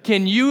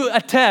 Can you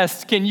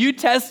attest, can you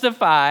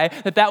testify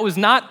that that was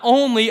not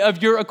only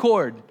of your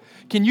accord?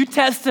 Can you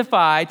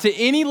testify to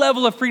any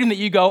level of freedom that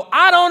you go,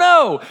 I don't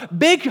know,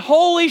 big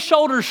holy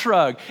shoulder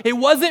shrug. It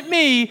wasn't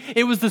me,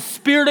 it was the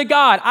Spirit of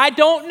God. I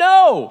don't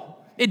know.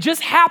 It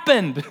just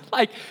happened.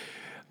 Like,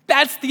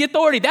 that's the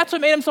authority. That's what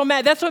made him so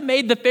mad. That's what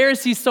made the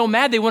Pharisees so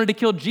mad they wanted to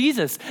kill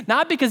Jesus.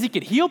 Not because he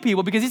could heal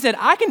people, because he said,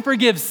 I can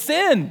forgive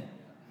sin.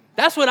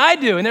 That's what I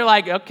do. And they're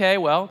like, okay,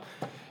 well,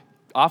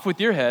 off with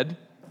your head.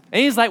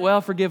 And he's like,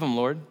 well, forgive them,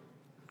 Lord,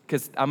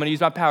 because I'm going to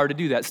use my power to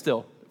do that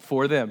still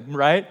for them,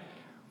 right?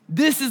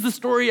 This is the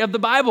story of the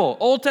Bible,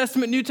 Old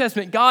Testament, New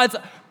Testament, God's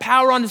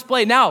power on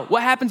display. Now,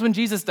 what happens when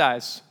Jesus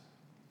dies?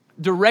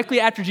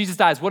 Directly after Jesus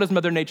dies, what does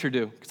Mother Nature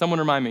do? Someone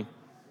remind me.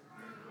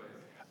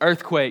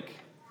 Earthquake.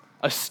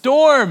 A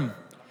storm.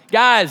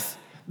 Guys,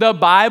 the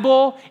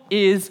Bible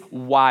is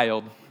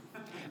wild.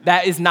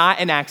 That is not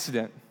an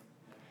accident.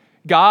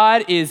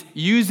 God is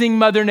using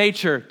Mother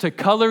Nature to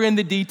color in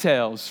the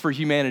details for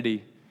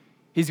humanity.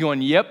 He's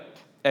going, yep,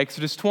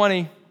 Exodus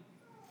 20.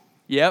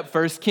 Yep,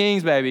 1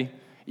 Kings, baby.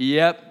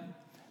 Yep,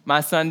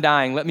 my son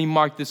dying. Let me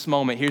mark this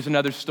moment. Here's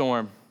another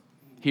storm.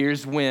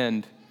 Here's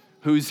wind.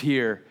 Who's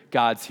here?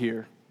 God's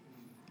here,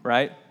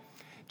 right?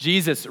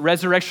 Jesus,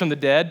 resurrection from the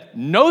dead.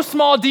 No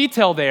small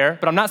detail there,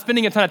 but I'm not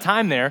spending a ton of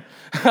time there.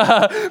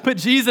 But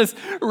Jesus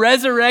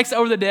resurrects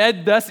over the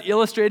dead, thus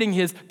illustrating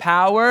his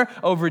power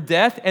over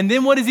death. And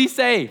then what does he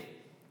say?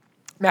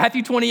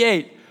 Matthew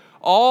 28,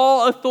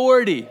 all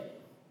authority,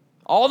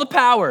 all the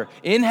power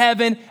in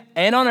heaven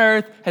and on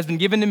earth has been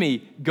given to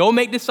me. Go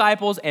make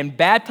disciples and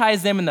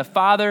baptize them in the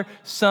Father,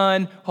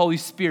 Son, Holy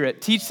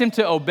Spirit. Teach them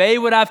to obey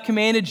what I've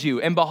commanded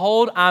you. And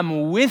behold,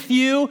 I'm with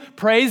you.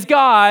 Praise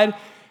God.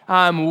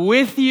 I'm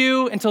with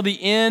you until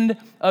the end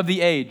of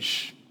the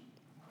age.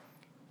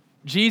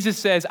 Jesus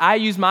says, I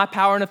use my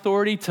power and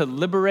authority to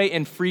liberate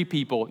and free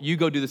people. You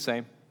go do the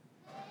same.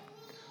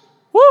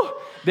 Woo!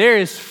 There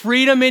is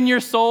freedom in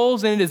your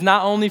souls, and it is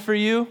not only for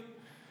you.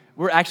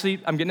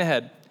 I'm getting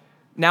ahead.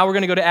 Now we're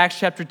going to go to Acts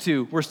chapter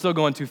 2. We're still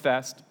going too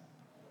fast.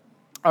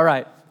 All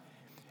right.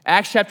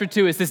 Acts chapter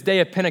 2 is this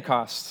day of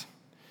Pentecost.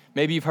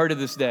 Maybe you've heard of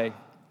this day.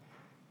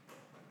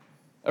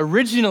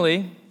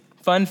 Originally,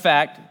 fun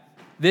fact,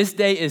 this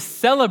day is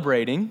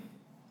celebrating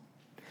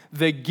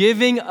the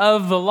giving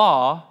of the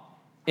law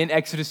in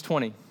Exodus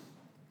 20.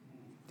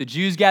 The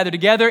Jews gather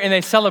together and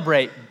they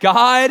celebrate.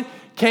 God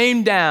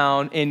came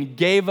down and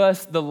gave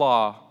us the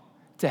law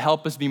to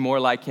help us be more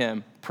like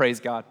him. Praise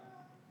God.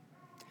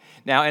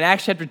 Now, in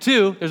Acts chapter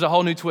 2, there's a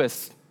whole new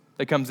twist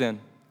that comes in.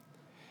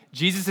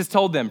 Jesus has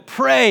told them,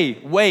 pray,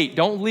 wait,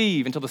 don't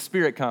leave until the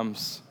Spirit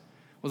comes.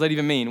 What does that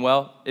even mean?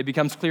 Well, it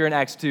becomes clear in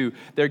Acts 2.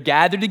 They're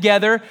gathered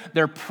together,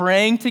 they're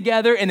praying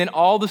together, and then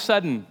all of a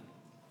sudden,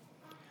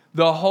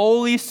 the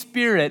Holy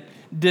Spirit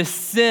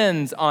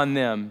descends on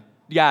them.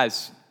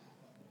 Guys,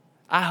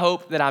 I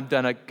hope that I've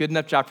done a good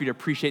enough job for you to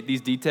appreciate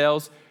these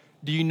details.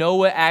 Do you know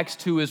what Acts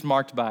 2 is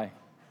marked by?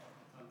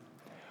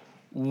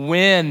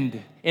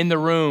 Wind in the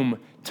room,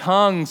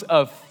 tongues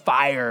of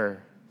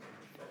fire.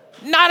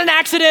 Not an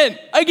accident.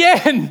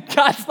 Again,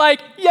 God's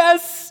like,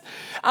 yes,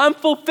 I'm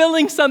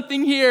fulfilling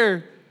something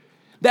here.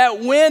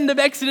 That wind of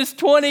Exodus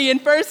 20 and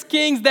 1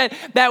 Kings,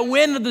 that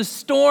wind of the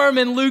storm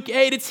in Luke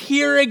 8, it's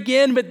here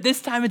again, but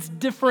this time it's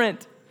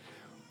different.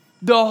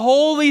 The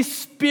Holy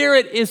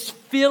Spirit is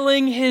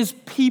filling his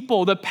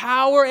people. The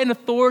power and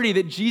authority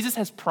that Jesus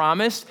has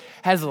promised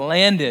has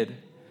landed.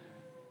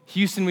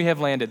 Houston, we have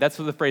landed. That's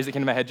what the phrase that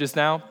came to my head just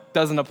now.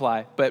 Doesn't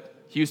apply, but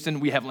Houston,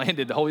 we have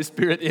landed. The Holy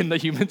Spirit in the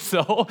human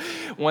soul.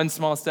 One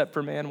small step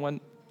for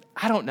man,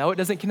 I don't know, it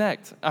doesn't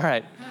connect. All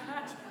right.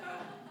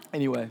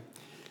 Anyway.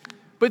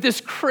 But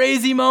this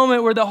crazy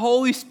moment where the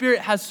Holy Spirit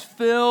has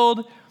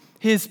filled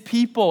his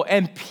people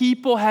and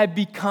people have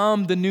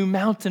become the new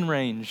mountain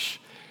range.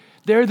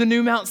 They're the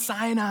new Mount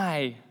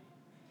Sinai.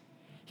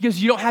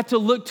 Because you don't have to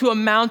look to a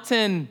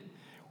mountain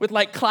with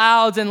like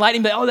clouds and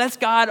lightning, but oh, that's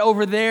God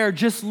over there.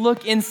 Just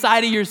look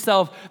inside of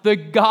yourself. The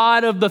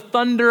God of the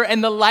thunder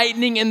and the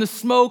lightning and the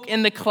smoke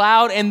and the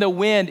cloud and the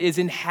wind is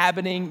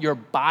inhabiting your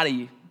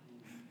body.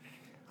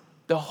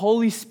 The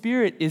Holy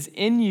Spirit is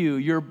in you.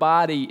 Your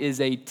body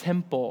is a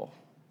temple.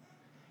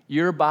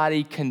 Your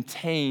body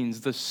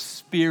contains the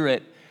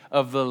Spirit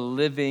of the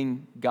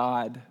living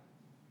God.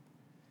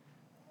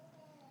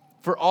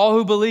 For all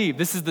who believe,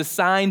 this is the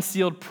signed,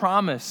 sealed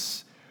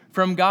promise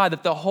from God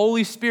that the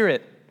Holy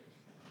Spirit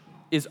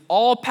is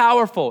all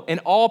powerful and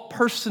all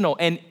personal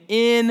and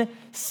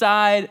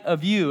inside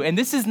of you. And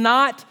this is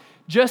not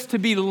just to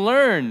be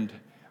learned,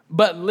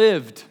 but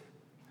lived.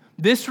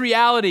 This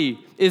reality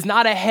is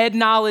not a head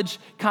knowledge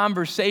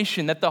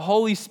conversation, that the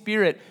Holy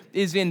Spirit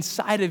is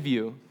inside of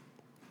you.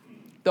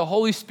 The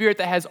Holy Spirit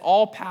that has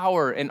all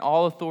power and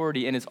all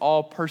authority and is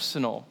all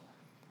personal.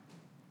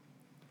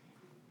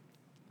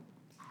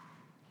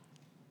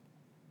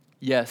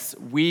 Yes,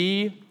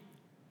 we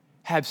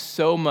have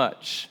so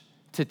much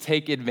to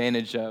take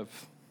advantage of.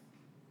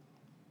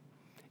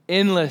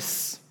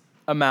 Endless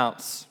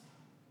amounts.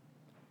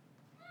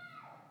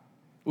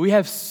 We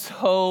have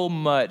so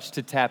much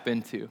to tap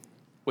into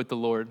with the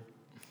Lord.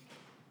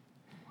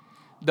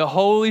 The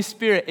Holy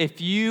Spirit, if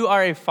you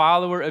are a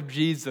follower of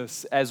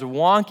Jesus, as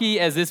wonky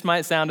as this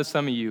might sound to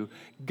some of you,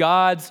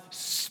 God's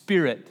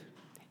Spirit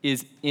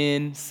is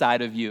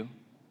inside of you.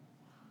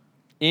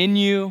 In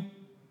you,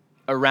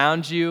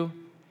 around you,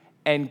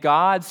 and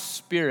God's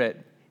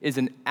Spirit is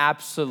an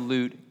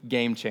absolute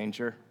game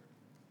changer.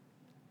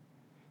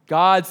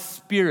 God's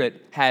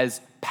Spirit has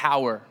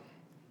power.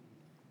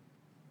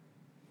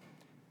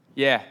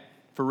 Yeah,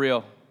 for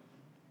real.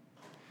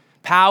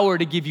 Power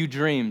to give you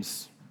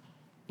dreams.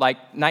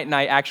 Like night,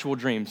 actual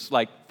dreams.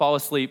 Like fall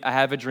asleep, I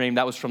have a dream,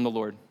 that was from the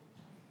Lord.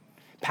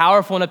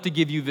 Powerful enough to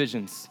give you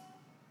visions.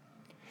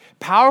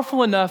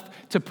 Powerful enough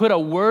to put a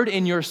word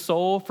in your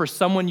soul for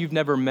someone you've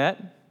never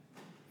met.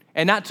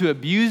 And not to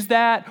abuse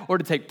that or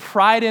to take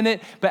pride in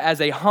it, but as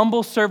a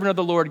humble servant of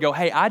the Lord, go,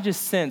 hey, I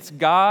just sense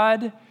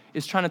God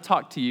is trying to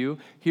talk to you.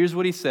 Here's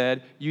what he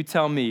said. You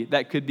tell me.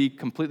 That could be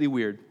completely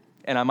weird,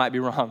 and I might be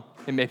wrong.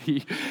 And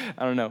maybe,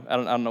 I don't know. I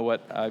don't know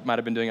what I might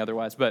have been doing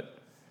otherwise, but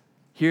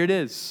here it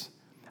is.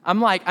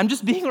 I'm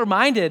just being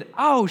reminded,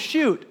 oh,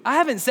 shoot, I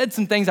haven't said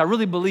some things I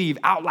really believe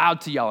out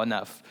loud to y'all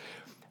enough.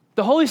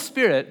 The Holy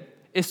Spirit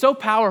is so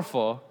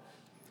powerful,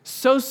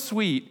 so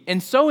sweet,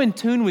 and so in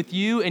tune with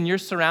you and your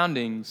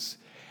surroundings.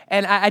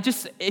 And I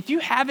just, if you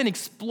haven't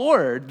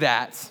explored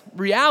that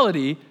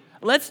reality,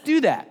 let's do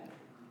that.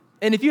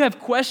 And if you have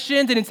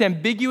questions and it's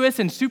ambiguous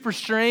and super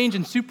strange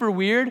and super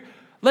weird,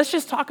 let's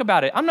just talk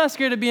about it. I'm not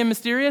scared of being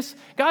mysterious.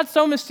 God's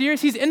so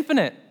mysterious, he's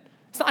infinite.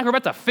 It's not like we're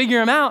about to figure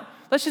him out.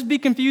 Let's just be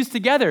confused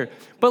together.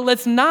 But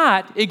let's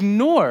not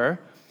ignore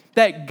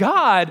that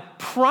God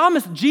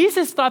promised,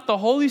 Jesus thought the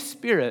Holy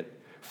Spirit,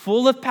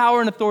 full of power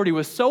and authority,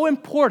 was so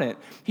important.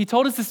 He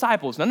told his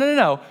disciples,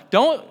 no,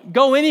 don't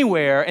go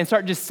anywhere and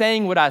start just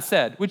saying what I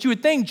said, which you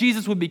would think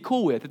Jesus would be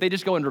cool with, if they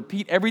just go and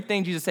repeat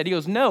everything Jesus said. He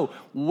goes, no,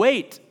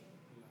 wait,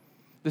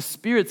 the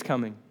Spirit's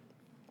coming.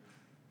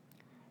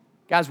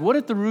 Guys, what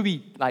if the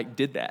Ruby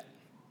did that?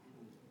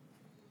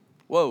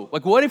 Whoa,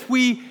 what if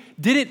we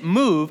didn't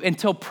move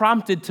until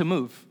prompted to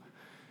move?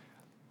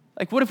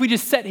 What if we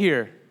just sat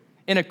here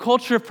in a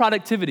culture of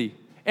productivity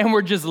and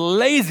we're just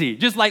lazy,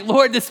 just like,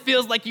 Lord, this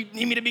feels like you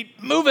need me to be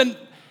moving,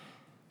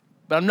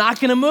 but I'm not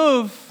gonna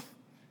move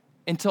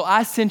until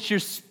I sense your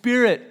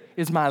Spirit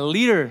is my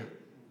leader,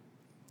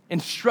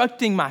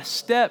 instructing my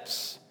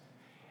steps.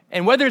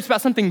 And whether it's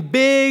about something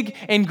big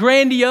and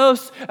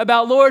grandiose,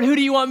 about, Lord, who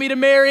do you want me to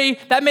marry?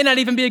 That may not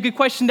even be a good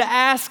question to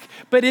ask,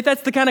 but if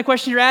that's the kind of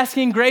question you're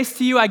asking, grace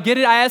to you, I get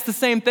it, I ask the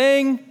same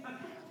thing.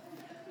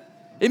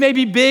 It may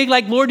be big,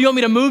 like, Lord, do you want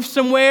me to move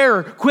somewhere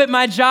or quit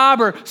my job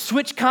or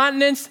switch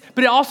continents?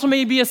 But it also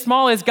may be as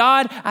small as,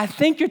 God, I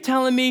think you're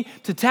telling me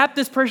to tap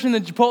this person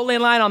in the Chipotle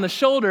line on the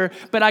shoulder,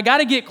 but I got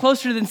to get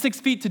closer than 6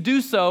 feet to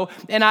do so.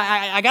 And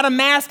I got a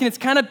mask and it's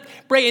kind of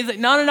bright. It's like,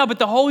 no, but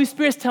the Holy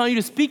Spirit's telling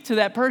you to speak to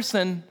that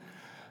person.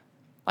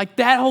 Like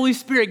that Holy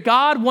Spirit,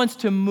 God wants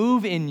to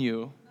move in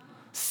you,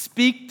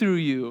 speak through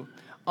you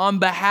on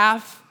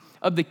behalf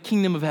of the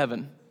kingdom of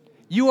heaven.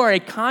 You are a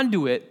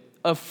conduit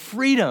of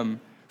freedom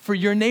for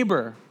your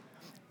neighbor.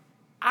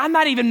 I'm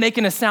not even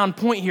making a sound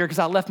point here because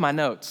I left my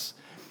notes.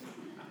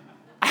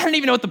 I don't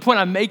even know what the point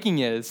I'm making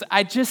is.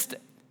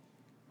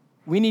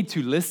 We need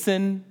to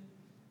listen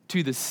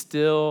to the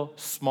still,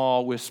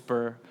 small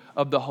whisper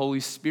of the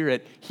Holy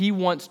Spirit. He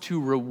wants to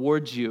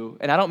reward you.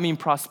 And I don't mean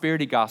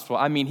prosperity gospel.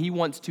 I mean, he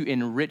wants to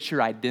enrich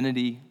your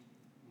identity.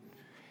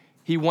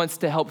 He wants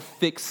to help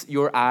fix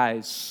your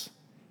eyes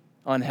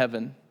on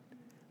heaven.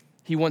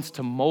 He wants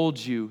to mold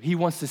you. He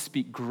wants to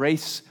speak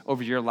grace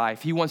over your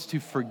life. He wants to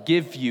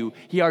forgive you.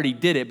 He already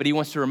did it, but he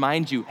wants to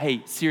remind you,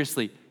 hey,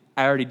 seriously,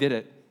 I already did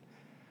it.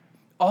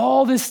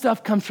 All this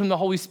stuff comes from the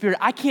Holy Spirit.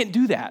 I can't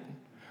do that.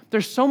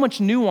 There's so much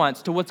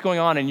nuance to what's going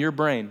on in your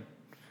brain.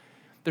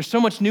 There's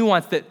so much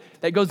nuance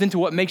that goes into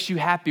what makes you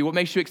happy, what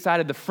makes you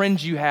excited, the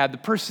friends you have, the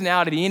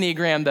personality, the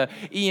Enneagram, the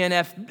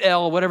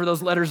ENFL, whatever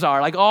those letters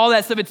are, like all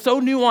that stuff. It's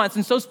so nuanced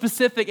and so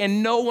specific,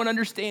 and no one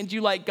understands you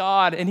like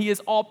God. And he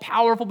is all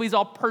powerful, but he's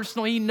all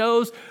personal. He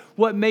knows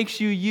what makes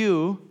you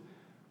you,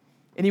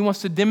 and he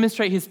wants to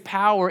demonstrate his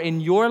power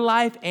in your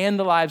life and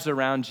the lives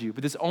around you.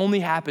 But this only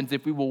happens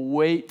if we will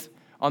wait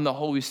on the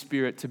Holy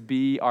Spirit to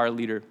be our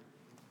leader.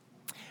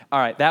 All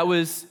right,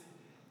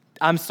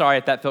 I'm sorry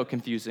if that felt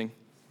confusing,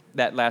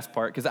 that last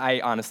part, because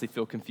I honestly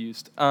feel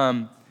confused.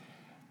 Yeah.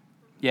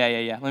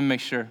 Let me make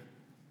sure.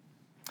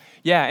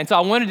 Yeah, and so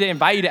I wanted to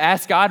invite you to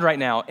ask God right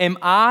now,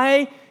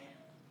 I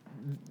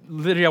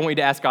want you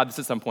to ask God this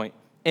at some point.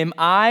 Am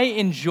I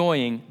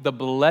enjoying the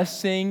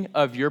blessing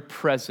of your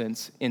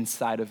presence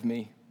inside of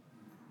me?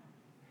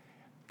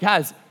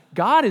 Guys,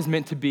 God is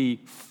meant to be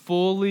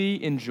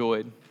fully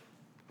enjoyed.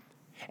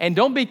 And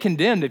don't be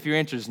condemned if your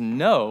answer is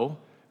no.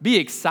 Be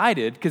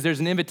excited because there's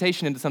an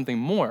invitation into something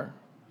more.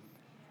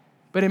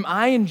 But am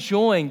I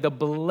enjoying the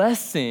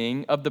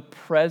blessing of the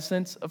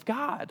presence of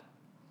God?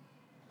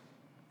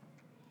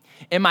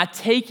 Am I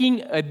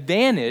taking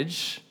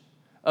advantage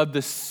of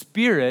the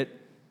Spirit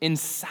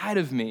inside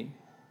of me?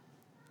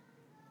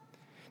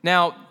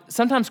 Now,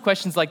 sometimes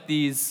questions like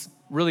these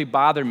really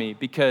bother me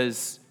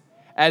because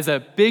as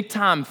a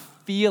big-time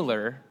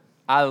feeler,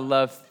 I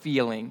love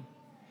feeling.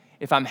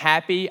 If I'm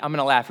happy, I'm going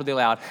to laugh really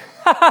loud.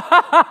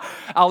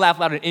 I'll laugh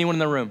louder than anyone in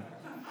the room.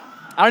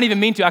 I don't even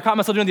mean to. I caught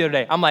myself doing it the other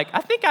day. I'm like,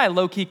 I think I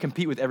low-key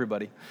compete with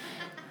everybody.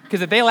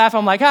 Because if they laugh,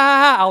 I'm like, ha,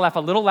 ha, ha. I'll laugh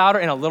a little louder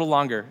and a little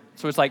longer.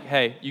 So it's like,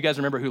 hey, you guys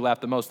remember who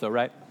laughed the most though,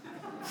 right?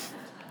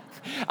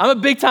 I'm a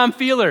big-time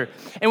feeler.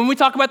 And when we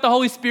talk about the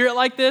Holy Spirit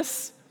like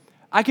this,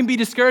 I can be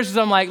discouraged because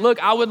I'm like,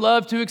 look, I would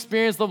love to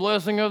experience the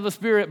blessing of the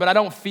Spirit, but I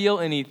don't feel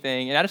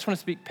anything. And I just want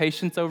to speak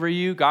patience over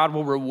you. God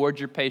will reward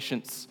your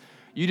patience.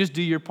 You just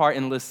do your part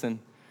and listen.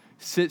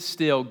 Sit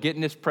still, get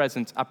in his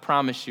presence. I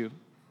promise you.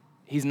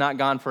 He's not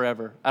gone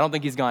forever. I don't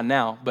think he's gone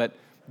now, but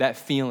that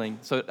feeling.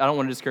 So I don't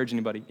want to discourage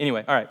anybody.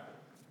 Anyway, all right.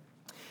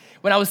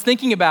 When I was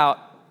thinking about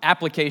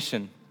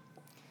application,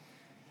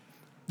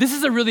 this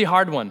is a really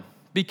hard one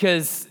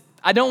because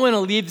I don't want to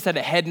leave this at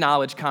a head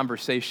knowledge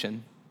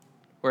conversation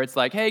where it's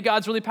like, hey,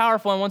 God's really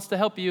powerful and wants to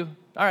help you.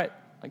 All right,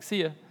 like,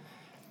 see ya.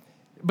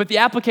 But the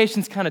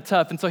application's kind of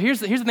tough. And so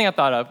here's the thing I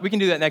thought of. We can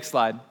do that next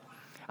slide.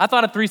 I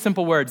thought of 3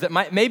 simple words that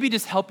might maybe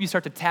just help you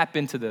start to tap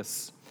into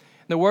this.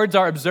 The words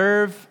are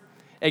observe,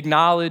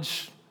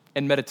 acknowledge,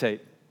 and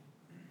meditate.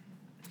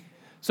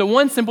 So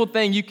one simple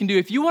thing you can do,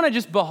 if you want to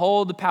just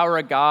behold the power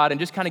of God and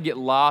just kind of get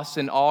lost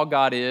in all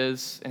God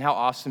is and how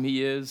awesome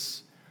he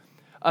is,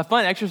 a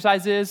fun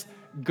exercise is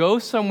go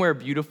somewhere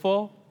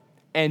beautiful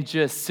and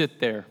just sit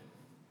there.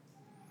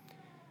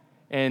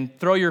 And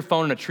throw your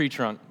phone in a tree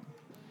trunk.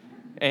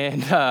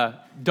 And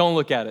don't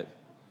look at it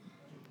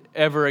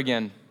ever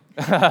again.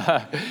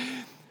 But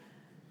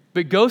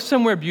go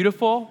somewhere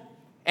beautiful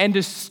and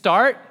to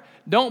start,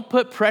 don't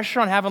put pressure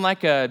on having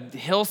like a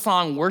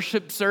Hillsong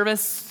worship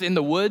service in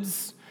the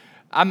woods.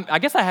 I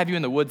guess I have you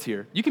in the woods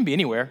here. You can be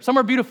anywhere.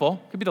 Somewhere beautiful.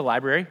 Could be the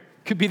library.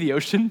 Could be the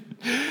ocean.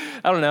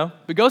 I don't know.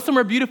 But go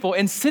somewhere beautiful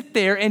and sit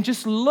there and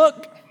just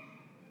look.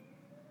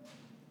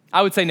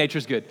 I would say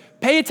nature's good.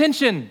 Pay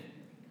attention.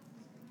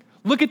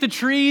 Look at the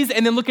trees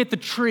and then look at the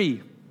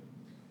tree.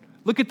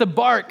 Look at the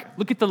bark.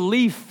 Look at the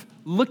leaf.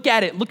 Look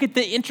at it. Look at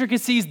the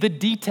intricacies, the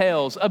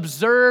details.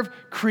 Observe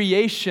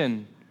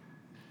creation.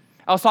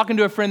 I was talking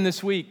to a friend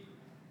this week,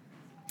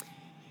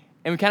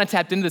 and we kind of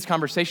tapped into this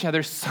conversation how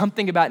there's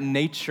something about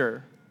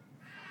nature,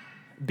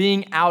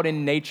 being out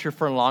in nature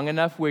for long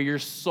enough where your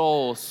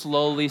soul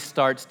slowly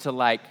starts to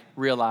like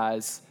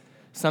realize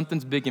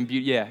something's big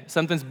and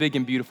something's big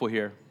and beautiful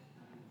here.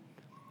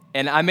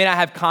 And I may not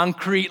have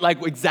concrete,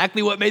 like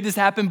exactly what made this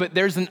happen, but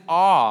there's an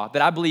awe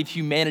that I believe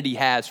humanity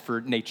has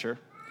for nature.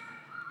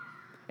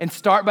 and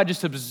start by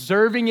just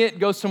observing it,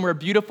 go somewhere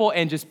beautiful,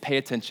 and just pay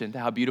attention to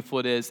how beautiful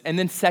it is. And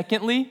then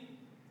secondly,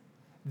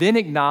 then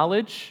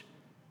acknowledge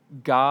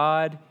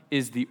God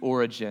is the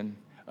origin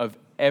of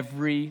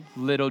every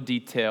little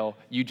detail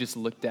you just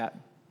looked at.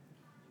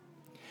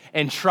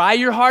 And try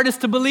your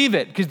hardest to believe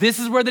it, because this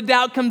is where the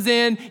doubt comes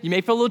in. You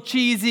may feel a little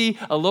cheesy,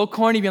 a little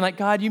corny, being like,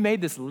 God, you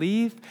made this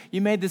leaf,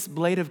 you made this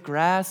blade of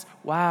grass.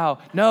 Wow.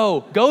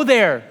 No, go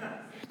there.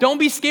 Don't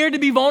be scared to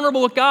be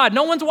vulnerable with God.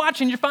 No one's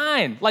watching, you're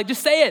fine. Like,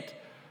 just say it.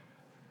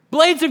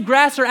 Blades of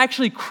grass are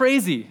actually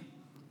crazy.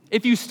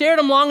 If you stare at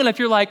them long enough,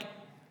 you're like,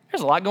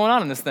 there's a lot going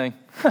on in this thing.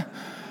 And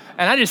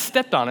I just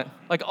stepped on it.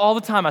 Like all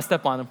the time I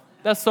step on them.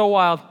 That's so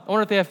wild. I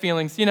wonder if they have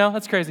feelings.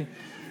 That's crazy.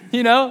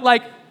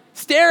 Like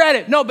stare at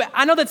it. No, but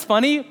I know that's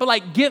funny, but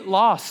like get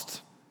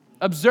lost.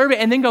 Observe it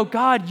and then go,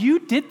 God, you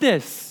did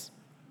this.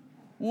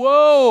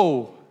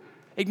 Whoa.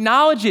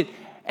 Acknowledge it.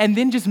 And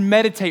then just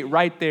meditate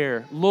right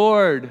there.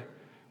 Lord,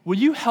 will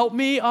you help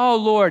me? Oh,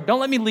 Lord,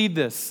 don't let me leave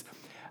this.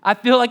 I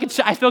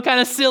feel kind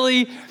of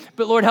silly,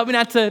 but Lord, help me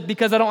not to,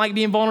 because I don't like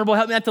being vulnerable,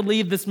 help me not to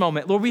leave this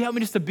moment. Lord, will you help me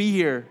just to be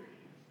here?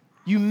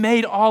 You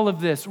made all of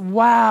this.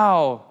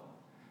 Wow.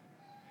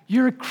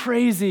 You're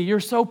crazy. You're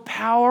so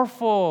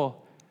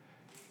powerful.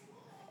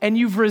 And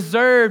you've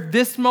reserved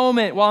this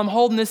moment while I'm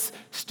holding this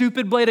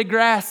stupid blade of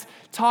grass,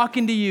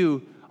 talking to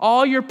you,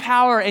 all your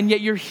power, and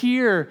yet you're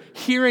here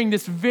hearing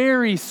this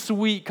very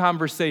sweet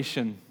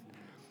conversation.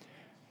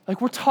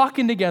 Like we're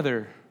talking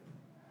together.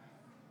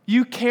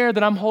 You care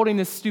that I'm holding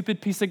this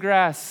stupid piece of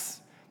grass.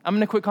 I'm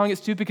going to quit calling it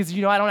stupid because,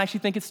 I don't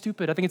actually think it's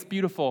stupid. I think it's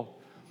beautiful.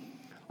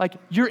 Like,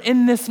 you're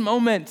in this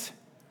moment.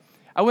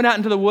 I went out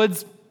into the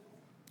woods,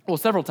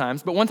 several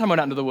times, but one time I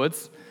went out into the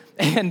woods,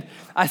 and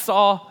I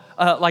saw,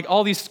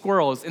 all these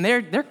squirrels, and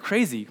they're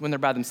crazy when they're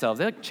by themselves.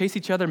 They, chase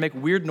each other, make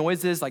weird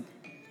noises, like,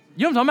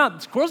 you know what I'm talking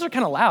about? Squirrels are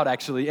kind of loud,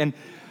 actually, and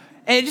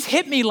it just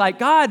hit me like,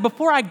 God,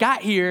 before I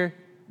got here,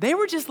 they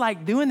were just,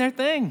 doing their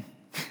thing.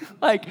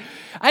 Like,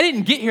 I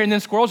didn't get here, and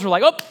then squirrels were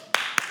like, oh,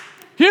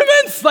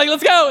 humans,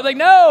 let's go.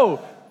 No.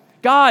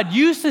 God,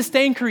 you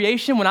sustain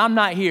creation when I'm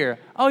not here.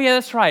 Oh, yeah,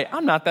 that's right.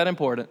 I'm not that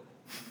important.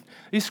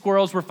 These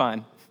squirrels were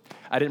fine.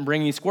 I didn't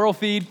bring any squirrel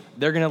feed.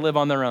 They're going to live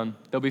on their own.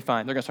 They'll be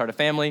fine. They're going to start a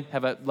family,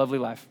 have a lovely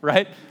life,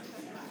 right?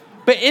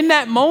 But in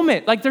that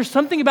moment, there's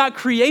something about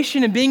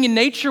creation and being in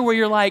nature where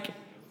you're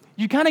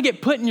you kind of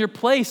get put in your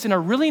place in a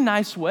really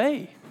nice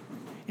way.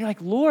 You're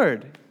like,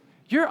 Lord,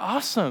 you're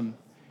awesome.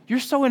 You're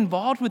so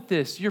involved with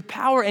this, your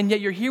power, and yet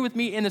you're here with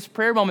me in this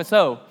prayer moment.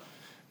 So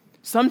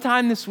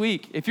sometime this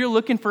week, if you're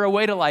looking for a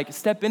way to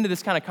step into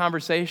this kind of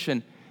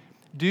conversation,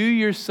 do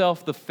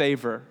yourself the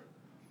favor.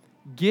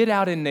 Get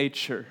out in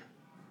nature.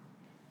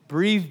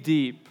 Breathe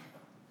deep.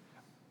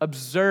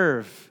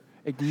 Observe,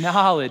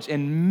 acknowledge,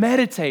 and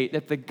meditate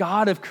that the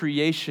God of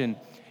creation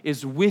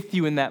is with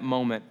you in that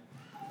moment.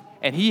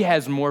 And he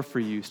has more for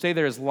you. Stay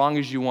there as long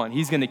as you want.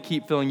 He's going to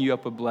keep filling you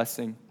up with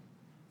blessing.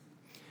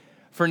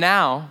 For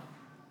now,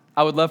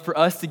 I would love for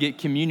us to get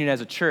communion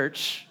as a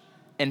church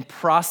and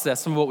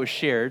process some of what was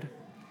shared.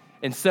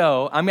 And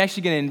so I'm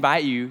actually going to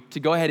invite you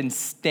to go ahead and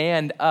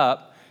stand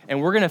up,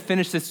 and we're going to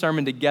finish this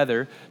sermon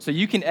together. So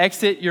you can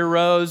exit your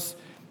rows.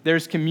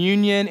 There's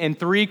communion in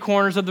 3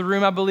 corners of the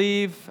room, I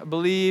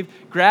believe.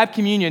 Grab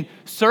communion.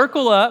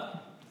 Circle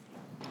up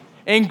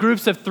in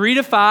groups of 3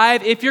 to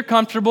 5 if you're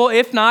comfortable.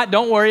 If not,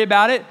 don't worry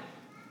about it.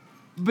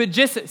 But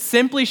just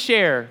simply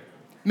share.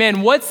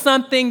 Man, what's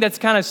something that's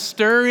kind of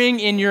stirring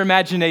in your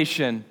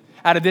imagination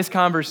out of this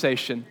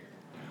conversation?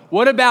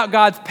 What about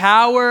God's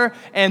power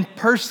and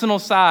personal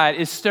side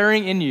is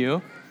stirring in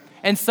you?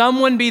 And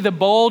someone be the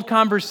bold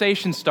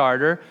conversation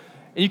starter.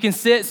 And you can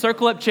sit,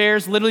 circle up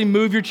chairs, literally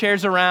move your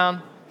chairs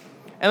around.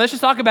 And let's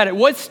just talk about it.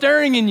 What's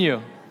stirring in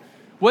you?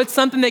 What's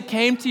something that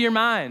came to your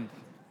mind?